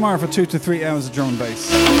see me tomorrow for 2 to 3 hours of drum and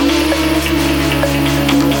bass.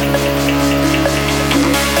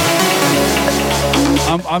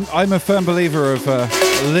 I'm a firm believer of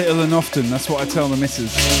little and often. That's what I tell the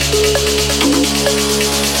missus.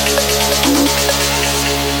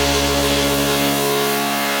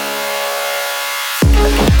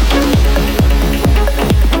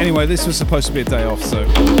 Anyway, this was supposed to be a day off, so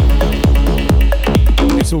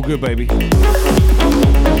it's all good, baby.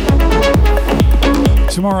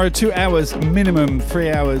 Tomorrow, 2 hours minimum,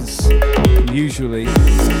 3 hours usually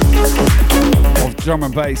of drum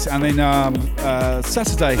and bass, and then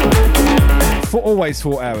Saturday, always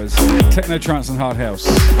 4 hours, techno, trance and hard house.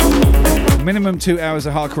 Minimum 2 hours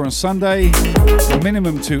of hardcore on Sunday,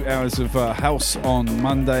 minimum 2 hours of house on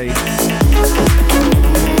Monday.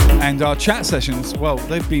 And our chat sessions, well,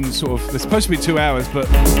 they've been they're supposed to be 2 hours, but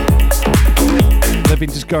they've been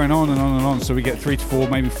just going on and on and on, so we get 3 to 4,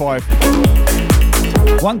 maybe 5.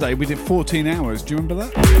 One day we did 14 hours, do you remember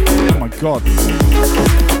that? Oh my God.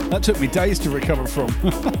 That took me days to recover from.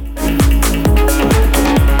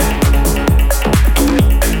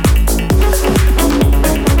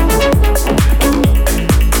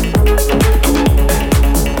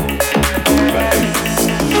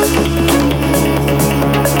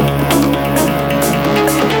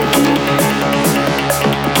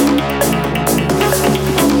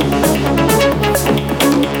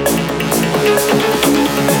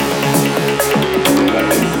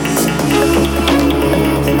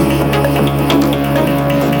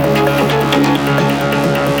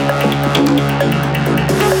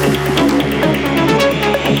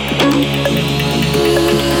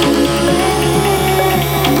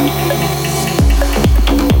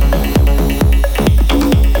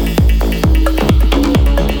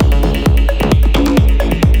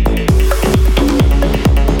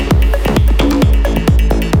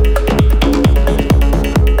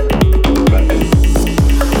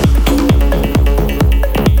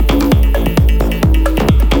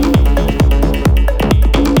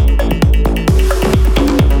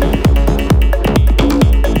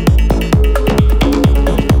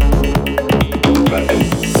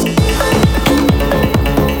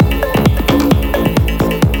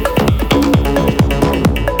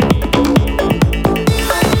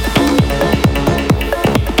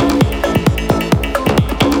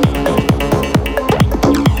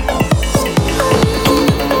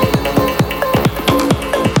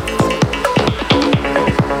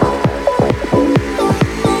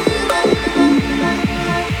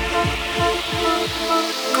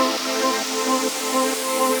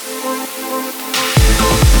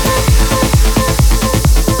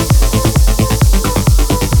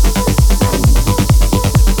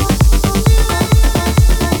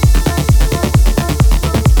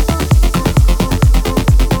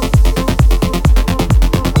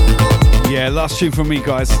 Last tune from me,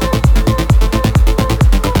 guys.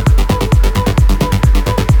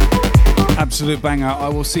 Absolute banger. I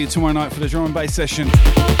will see you tomorrow night for the drum and bass session.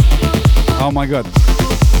 Oh my God.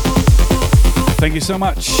 Thank you so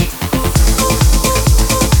much.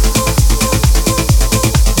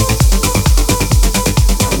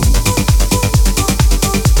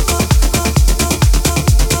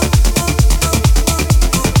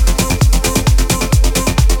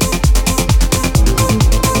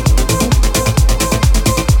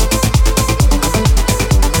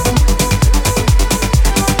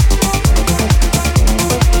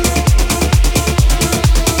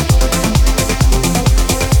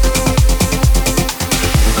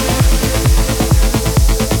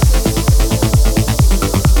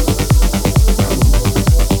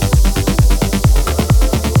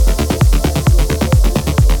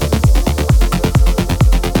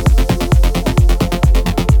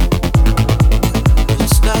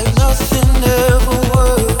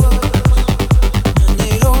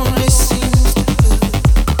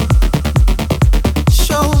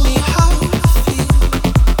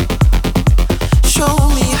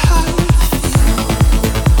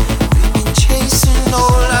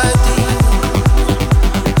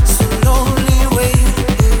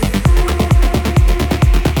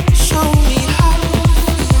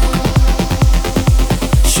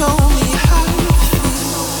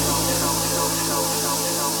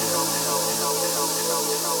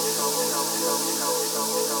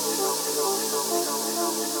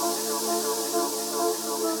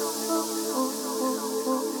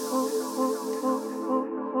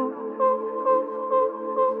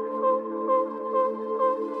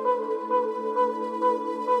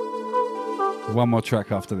 One more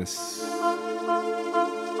track after this.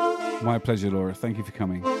 My pleasure, Laura. Thank you for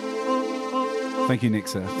coming. Thank you,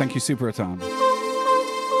 Nixa. Thank you, Super Atan.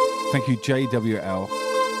 Thank you, JWL,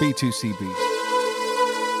 B2CB,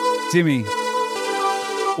 Dimmy,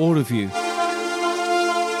 all of you.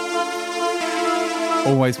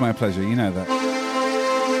 Always my pleasure, you know that.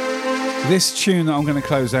 This tune that I'm going to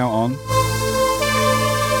close out on,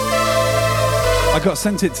 I got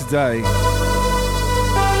sent it today.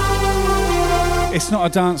 It's not a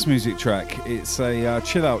dance music track, it's a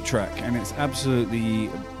chill out track, and it's absolutely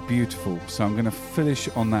beautiful. So I'm going to finish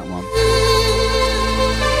on that one.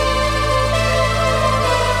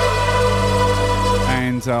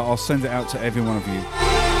 And I'll send it out to every one of you.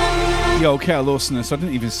 Yo, Cal Lawsonus, I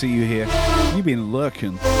didn't even see you here. You've been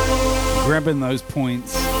lurking, grabbing those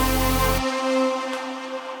points.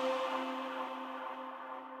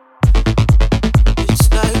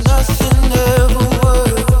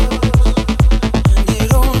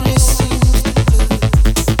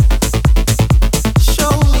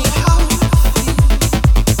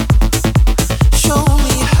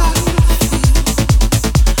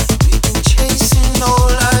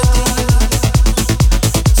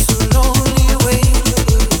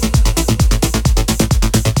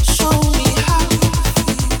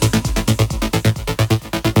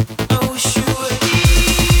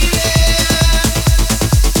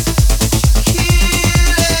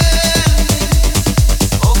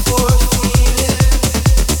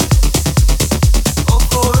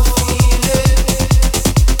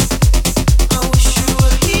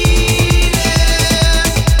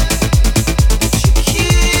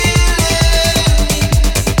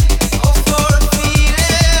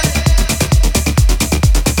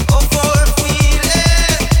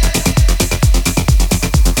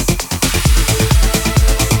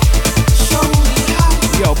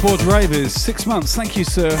 Ravers, 6 months. Thank you,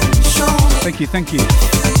 sir. Thank you, thank you.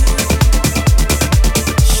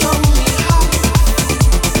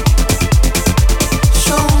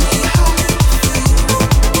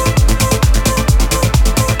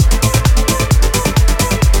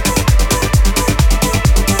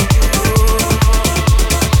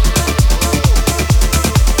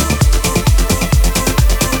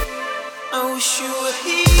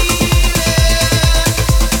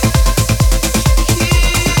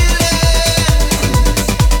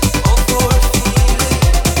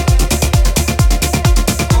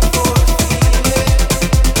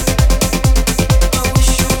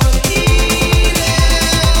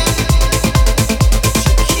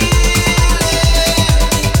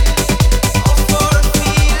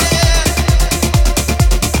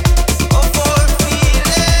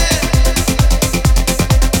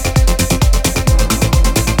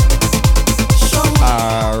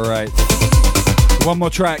 One more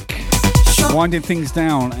track, winding things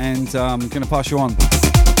down, and I'm going to pass you on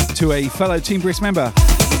to a fellow Team Brisk member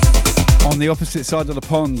on the opposite side of the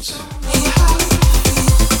pond.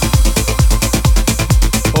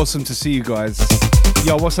 Awesome to see you guys.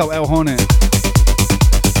 Yo, what's up, El Hornet?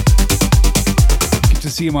 Good to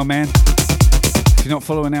see you, my man. If you're not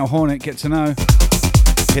following El Hornet, get to know.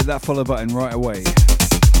 Hit that follow button right away.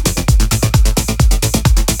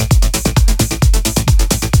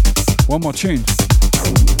 One more tune.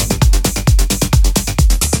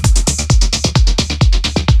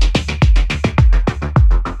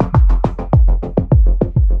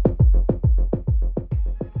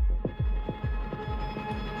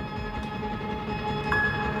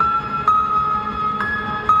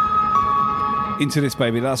 Into this,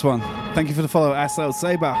 baby, last one. Thank you for the follow, Asel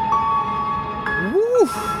Saber. Woo!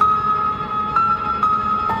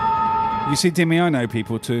 You see, Dimmy, I know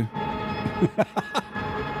people too.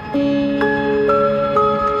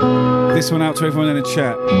 This one out to everyone in the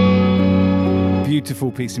chat.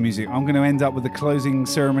 Beautiful piece of music. I'm going to end up with the closing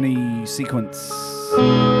ceremony sequence. I'm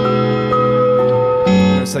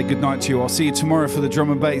going to say goodnight to you. I'll see you tomorrow for the drum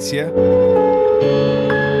and bass, yeah?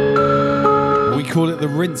 We call it the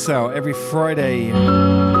rinse out every Friday.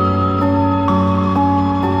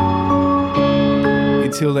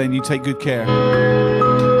 Until then, you take good care.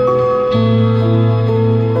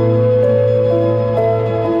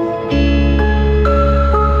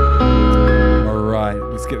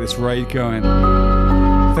 Get this raid going.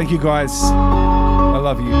 Thank you, guys. I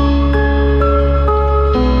love you.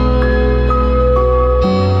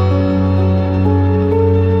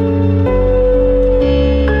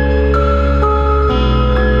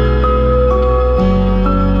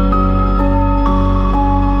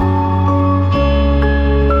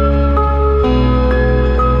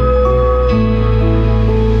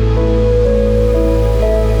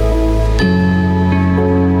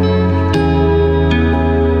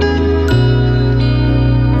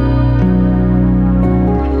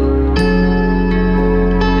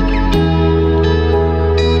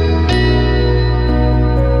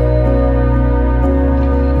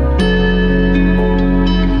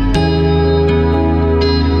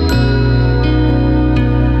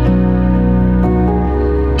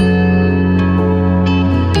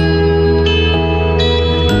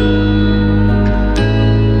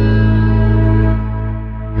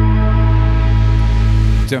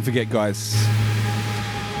 don't forget, guys,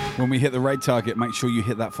 when we hit the raid target, make sure you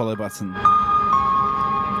hit that follow button.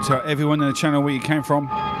 Tell everyone in the channel where you came from.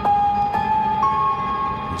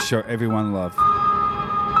 And show everyone love.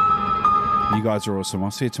 You guys are awesome. I'll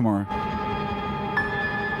see you tomorrow.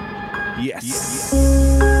 Yes.